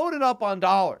 everybody loaded up on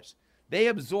dollars. They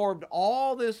absorbed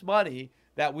all this money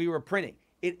that we were printing.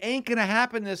 It ain't going to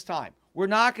happen this time. We're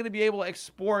not going to be able to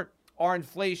export our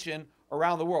inflation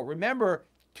around the world. Remember,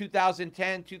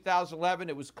 2010, 2011,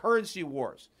 it was currency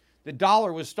wars. The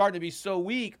dollar was starting to be so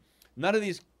weak, none of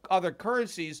these other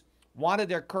currencies wanted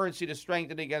their currency to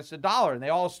strengthen against the dollar, and they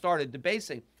all started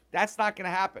debasing. That's not going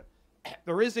to happen.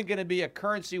 There isn't going to be a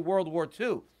currency World War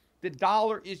II. The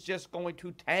dollar is just going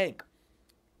to tank.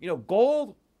 You know,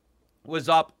 gold was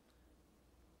up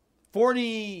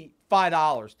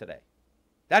 $45 today.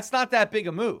 That's not that big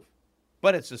a move,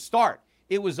 but it's a start.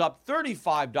 It was up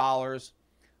 $35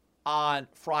 on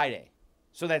Friday.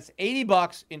 So that's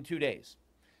 $80 in 2 days.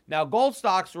 Now, gold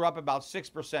stocks are up about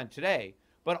 6% today,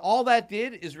 but all that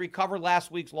did is recover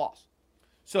last week's loss.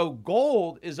 So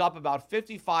gold is up about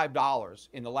 $55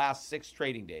 in the last 6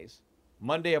 trading days,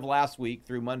 Monday of last week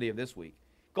through Monday of this week.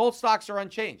 Gold stocks are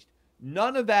unchanged.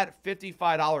 None of that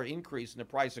 $55 increase in the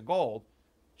price of gold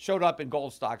showed up in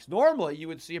gold stocks. Normally, you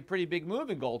would see a pretty big move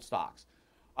in gold stocks.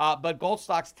 But gold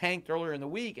stocks tanked earlier in the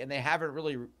week, and they haven't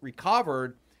really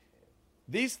recovered.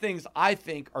 These things, I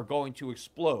think, are going to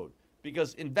explode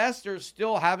because investors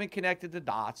still haven't connected the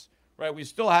dots, right? We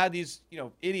still had these,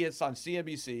 idiots on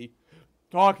CNBC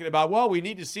talking about, well, we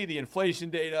need to see the inflation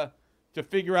data to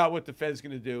figure out what the Fed's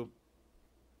going to do.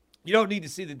 You don't need to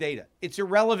see the data. It's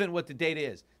irrelevant what the data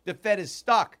is. The Fed is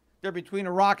stuck. They're between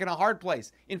a rock and a hard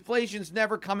place. Inflation's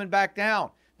never coming back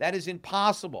down. That is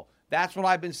impossible. That's what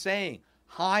I've been saying.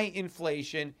 High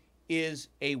inflation is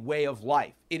a way of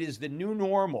life. It is the new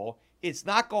normal. It's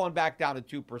not going back down to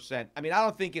 2%. I mean, I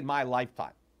don't think in my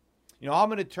lifetime. I'm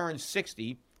going to turn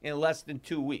 60 in less than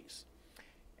 2 weeks.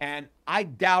 And I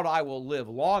doubt I will live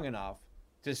long enough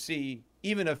to see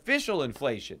even official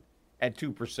inflation at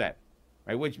 2%,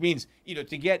 right? Which means,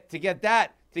 to get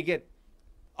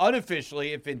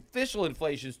unofficially, if official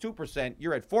inflation is 2%,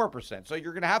 you're at 4%. So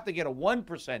you're going to have to get a 1%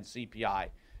 CPI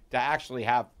to actually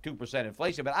have 2%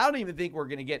 inflation. But I don't even think we're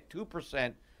going to get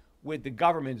 2% with the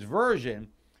government's version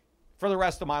for the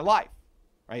rest of my life,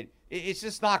 right? It's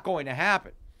just not going to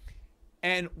happen.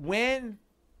 And when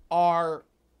are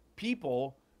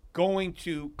people going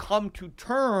to come to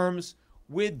terms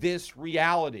with this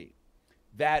reality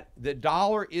that the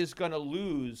dollar is going to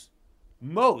lose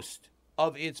most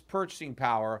of its purchasing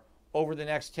power over the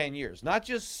next 10 years? Not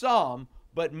just some,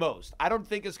 but most. I don't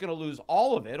think it's going to lose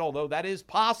all of it, although that is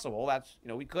possible. That's,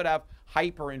 we could have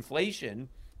hyperinflation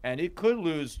and it could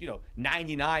lose,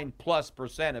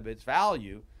 99+% of its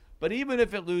value. But even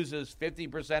if it loses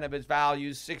 50% of its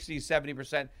value, 60,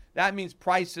 70%, that means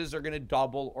prices are going to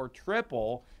double or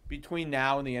triple between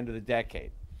now and the end of the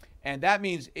decade. And that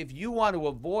means if you want to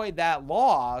avoid that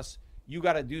loss, you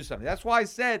got to do something. That's why I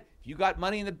said, if you got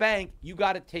money in the bank, you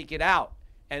got to take it out.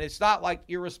 And it's not like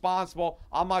irresponsible.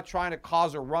 I'm not trying to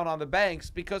cause a run on the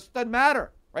banks because it doesn't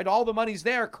matter, right? All the money's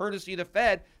there, courtesy of the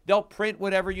Fed. They'll print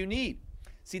whatever you need.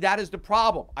 See, that is the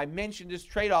problem. I mentioned this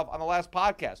trade-off on the last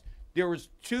podcast. There was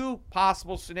 2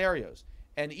 possible scenarios,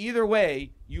 and either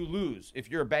way, you lose if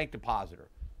you're a bank depositor.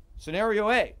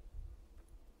 Scenario A,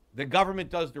 the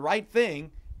government does the right thing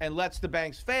and lets the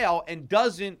banks fail and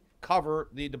doesn't cover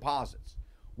the deposits.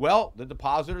 Well, the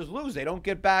depositors lose. They don't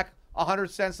get back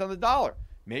 100 cents on the dollar.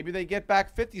 Maybe they get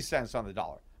back 50 cents on the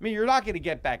dollar. I mean, you're not going to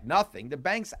get back nothing. The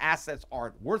bank's assets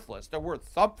aren't worthless. They're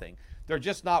worth something. They're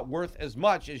just not worth as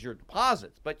much as your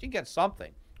deposits, but you get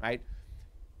something, right?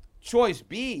 Choice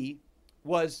B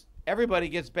was everybody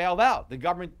gets bailed out. The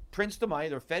government prints the money,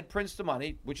 the Fed prints the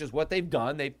money, which is what they've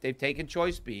done. They've taken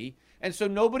choice B, and so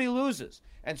nobody loses.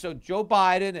 And so Joe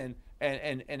Biden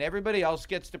and everybody else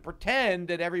gets to pretend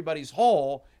that everybody's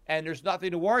whole and there's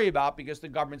nothing to worry about because the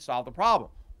government solved the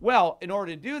problem. Well, in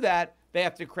order to do that, they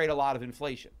have to create a lot of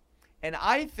inflation. And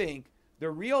I think the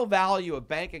real value of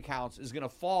bank accounts is going to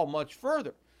fall much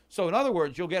further. So in other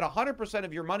words, you'll get 100%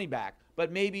 of your money back,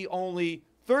 but maybe only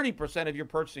 30% of your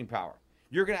purchasing power.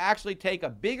 You're going to actually take a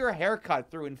bigger haircut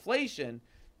through inflation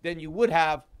than you would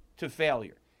have to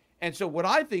failure. And so what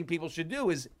I think people should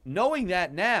do is, knowing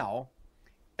that now,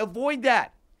 avoid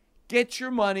that. Get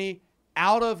your money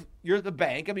out of the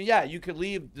bank. I mean, yeah, you could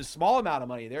leave the small amount of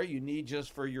money there you need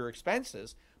just for your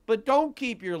expenses, but don't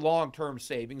keep your long-term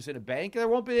savings in a bank. There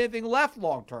won't be anything left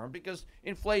long-term because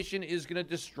inflation is going to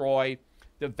destroy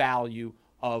the value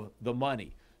of the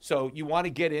money. So you want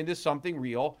to get into something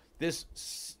real. This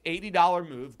 $80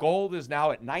 move, gold is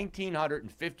now at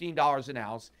 $1,915 an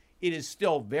ounce. It is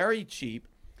still very cheap.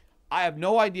 I have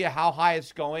no idea how high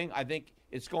it's going. I think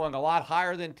it's going a lot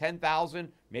higher than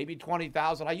 10,000, maybe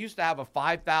 20,000. I used to have a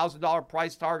 $5,000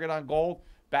 price target on gold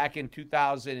back in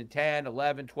 2010,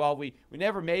 11, 12. We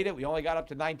never made it. We only got up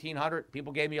to 1,900.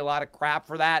 People gave me a lot of crap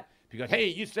for that because, hey,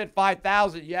 you said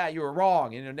 5,000. Yeah, you were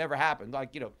wrong, and it never happened.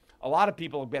 Like, a lot of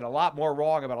people have been a lot more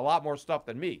wrong about a lot more stuff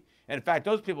than me. And in fact,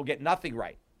 those people get nothing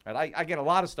right. Right? I get a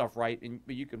lot of stuff right,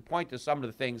 but you can point to some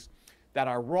of the things that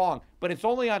are wrong, but it's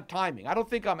only on timing. I don't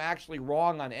think I'm actually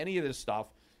wrong on any of this stuff.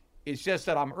 It's just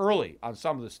that I'm early on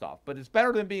some of the stuff, but it's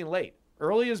better than being late.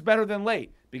 Early is better than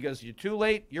late because you're too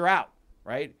late, you're out,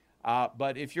 right?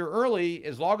 But if you're early,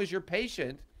 as long as you're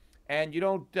patient and you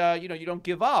don't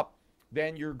give up,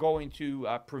 then you're going to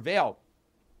prevail.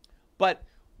 But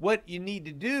what you need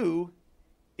to do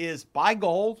is buy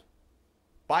gold,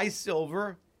 buy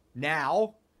silver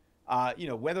now.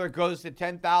 Whether it goes to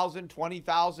 10,000,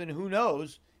 20,000, who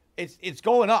knows? It's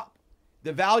going up.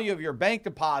 The value of your bank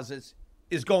deposits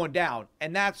is going down,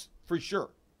 and that's for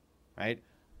sure, right?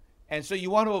 And so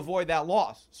you want to avoid that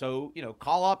loss. So,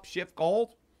 call up Shift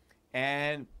Gold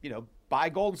and, buy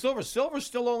gold and silver. Silver's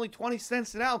still only 20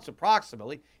 cents an ounce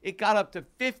approximately. It got up to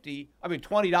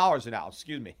 $20 an ounce,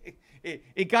 excuse me.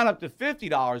 It got up to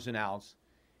 $50 an ounce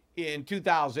in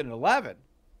 2011,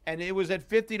 and it was at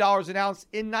 $50 an ounce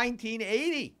in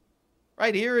 1980.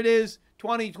 Right here it is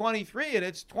 2023, and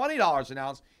it's $20 an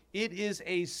ounce. It is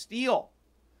a steal.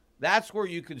 That's where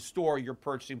you can store your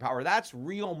purchasing power. That's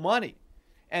real money.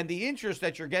 And the interest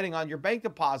that you're getting on your bank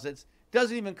deposits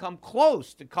doesn't even come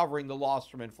close to covering the loss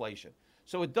from inflation.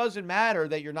 So it doesn't matter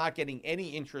that you're not getting any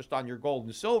interest on your gold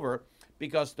and silver,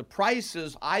 because the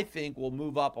prices, I think, will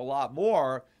move up a lot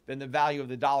more than the value of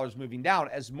the dollar is moving down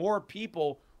as more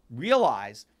people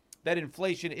realize that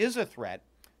inflation is a threat,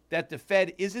 that the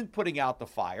Fed isn't putting out the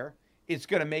fire. It's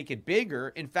going to make it bigger.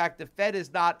 In fact, the Fed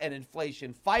is not an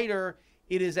inflation fighter.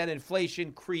 It is an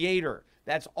inflation creator.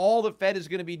 That's all the Fed is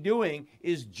going to be doing,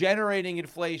 is generating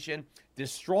inflation,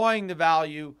 destroying the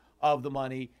value of the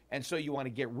money. And so you want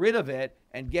to get rid of it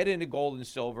and get into gold and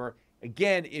silver.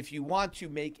 Again, if you want to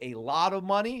make a lot of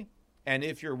money, and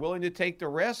if you're willing to take the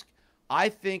risk, I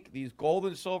think these gold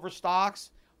and silver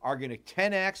stocks are going to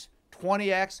 10x,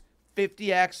 20x,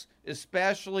 50x,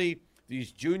 especially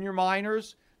these junior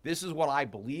miners. This is what I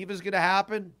believe is going to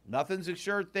happen. Nothing's a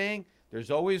sure thing. There's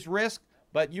always risk,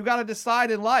 but you got to decide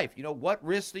in life, what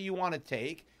risks do you want to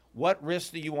take? What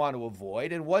risks do you want to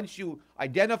avoid? And once you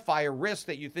identify a risk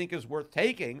that you think is worth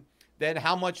taking, then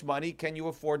how much money can you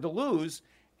afford to lose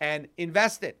and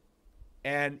invest it?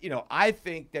 And, I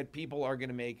think that people are going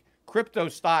to make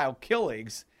crypto-style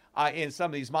killings in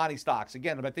some of these mining stocks.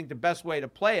 Again, I think the best way to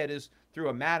play it is through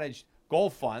a managed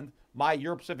gold fund. My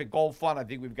Euro Pacific Gold Fund, I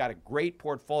think we've got a great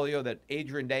portfolio that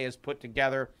Adrian Day has put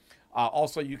together.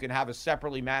 Also, you can have a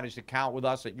separately managed account with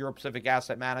us at Euro Pacific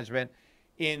Asset Management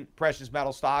in precious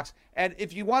metal stocks. And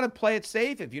if you want to play it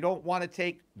safe, if you don't want to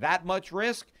take that much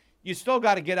risk, you still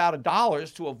got to get out of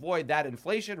dollars to avoid that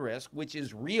inflation risk, which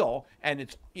is real, and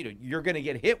it's you're going to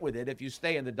get hit with it if you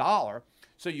stay in the dollar.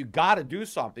 So you got to do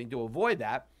something to avoid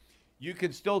that. You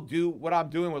can still do what I'm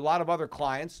doing with a lot of other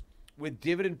clients with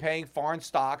dividend-paying foreign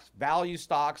stocks, value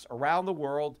stocks around the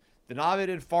world,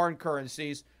 denominated in foreign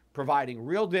currencies, providing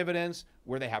real dividends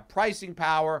where they have pricing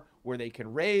power, where they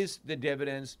can raise the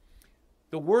dividends.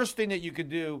 The worst thing that you could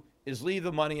do is leave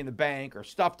the money in the bank or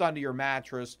stuffed under your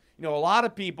mattress. A lot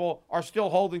of people are still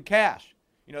holding cash.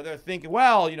 They're thinking,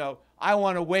 well, I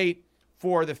want to wait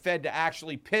for the Fed to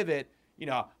actually pivot.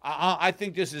 I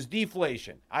think this is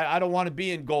deflation. I don't want to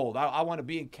be in gold. I want to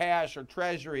be in cash or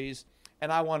treasuries,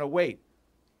 and I want to wait.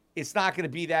 It's not going to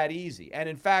be that easy. And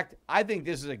in fact, I think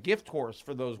this is a gift horse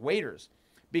for those waiters,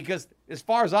 because as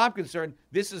far as I'm concerned,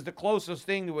 this is the closest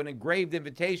thing to an engraved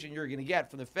invitation you're going to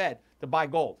get from the Fed to buy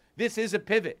gold. This is a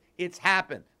pivot. It's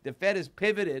happened. The Fed has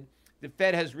pivoted. The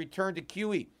Fed has returned to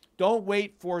QE. Don't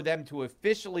wait for them to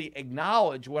officially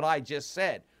acknowledge what I just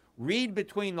said. Read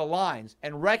between the lines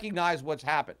and recognize what's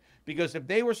happened. Because if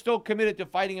they were still committed to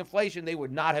fighting inflation, they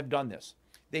would not have done this.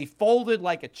 They folded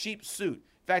like a cheap suit.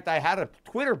 In fact, I had a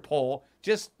Twitter poll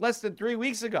just less than 3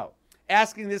 weeks ago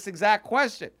asking this exact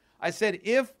question. I said,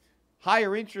 if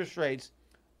higher interest rates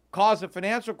cause a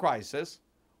financial crisis,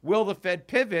 will the Fed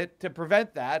pivot to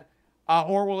prevent that,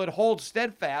 or will it hold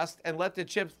steadfast and let the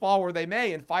chips fall where they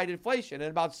may and fight inflation?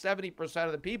 And about 70%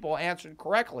 of the people answered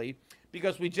correctly,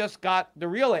 because we just got the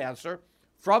real answer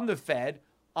from the Fed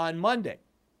on Monday.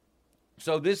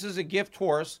 So this is a gift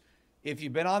horse. If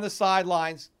you've been on the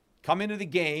sidelines, come into the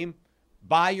game,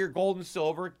 buy your gold and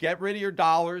silver, get rid of your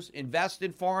dollars, invest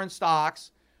in foreign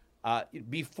stocks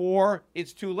before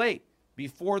it's too late,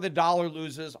 before the dollar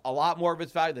loses a lot more of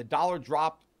its value. The dollar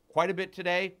dropped quite a bit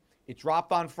today. It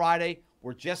dropped on Friday.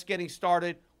 We're just getting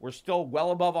started. We're still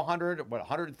well above 100,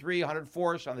 103,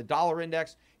 104-ish on the dollar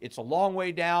index. It's a long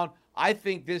way down. I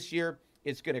think this year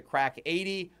it's going to crack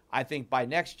 80. I think by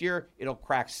next year it'll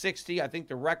crack 60. I think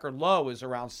the record low is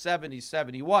around 70,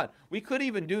 71. We could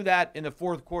even do that in the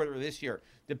fourth quarter of this year.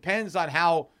 Depends on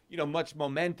how much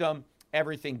momentum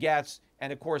everything gets.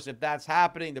 And of course, if that's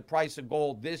happening, the price of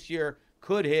gold this year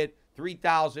could hit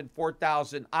 3,000,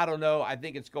 4,000. I don't know. I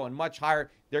think it's going much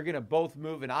higher. They're going to both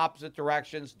move in opposite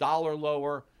directions. Dollar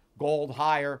lower, gold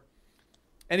higher.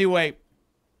 Anyway,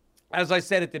 as I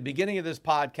said at the beginning of this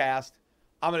podcast,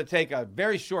 I'm going to take a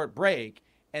very short break,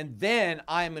 and then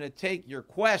I'm going to take your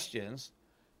questions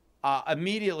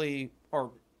immediately,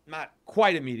 or not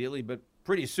quite immediately, but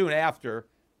pretty soon after.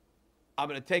 I'm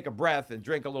going to take a breath and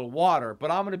drink a little water, but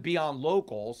I'm going to be on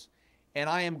Locals, and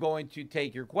I am going to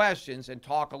take your questions and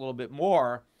talk a little bit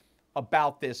more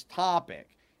about this topic.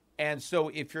 And so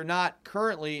if you're not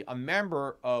currently a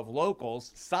member of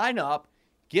Locals, sign up,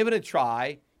 give it a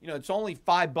try. It's only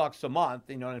 $5 a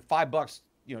month, and $5,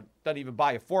 doesn't even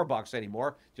buy you $4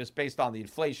 anymore, just based on the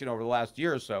inflation over the last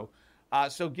year or so.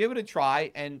 So give it a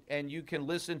try, and you can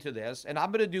listen to this. And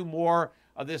I'm going to do more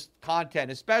of this content,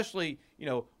 especially,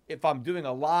 if I'm doing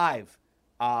a live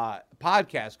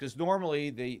podcast, because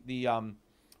normally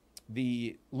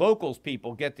the Locals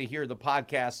people get to hear the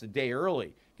podcast a day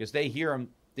early because they hear them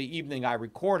the evening I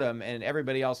record them, and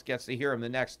everybody else gets to hear them the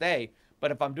next day.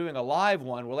 But if I'm doing a live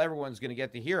one, well, everyone's going to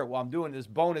get to hear it. Well, I'm doing this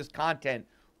bonus content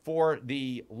for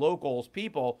the Locals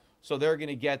people, so they're going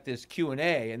to get this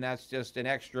Q&A, and that's just an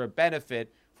extra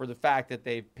benefit for the fact that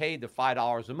they've paid the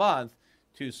 $5 a month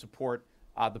to support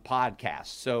the podcast.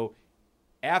 So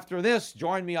after this,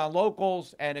 join me on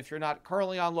Locals, and if you're not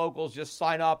currently on Locals, just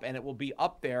sign up, and it will be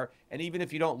up there. And even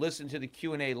if you don't listen to the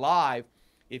Q&A live,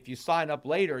 if you sign up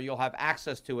later, you'll have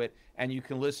access to it, and you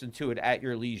can listen to it at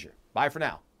your leisure. Bye for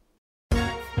now.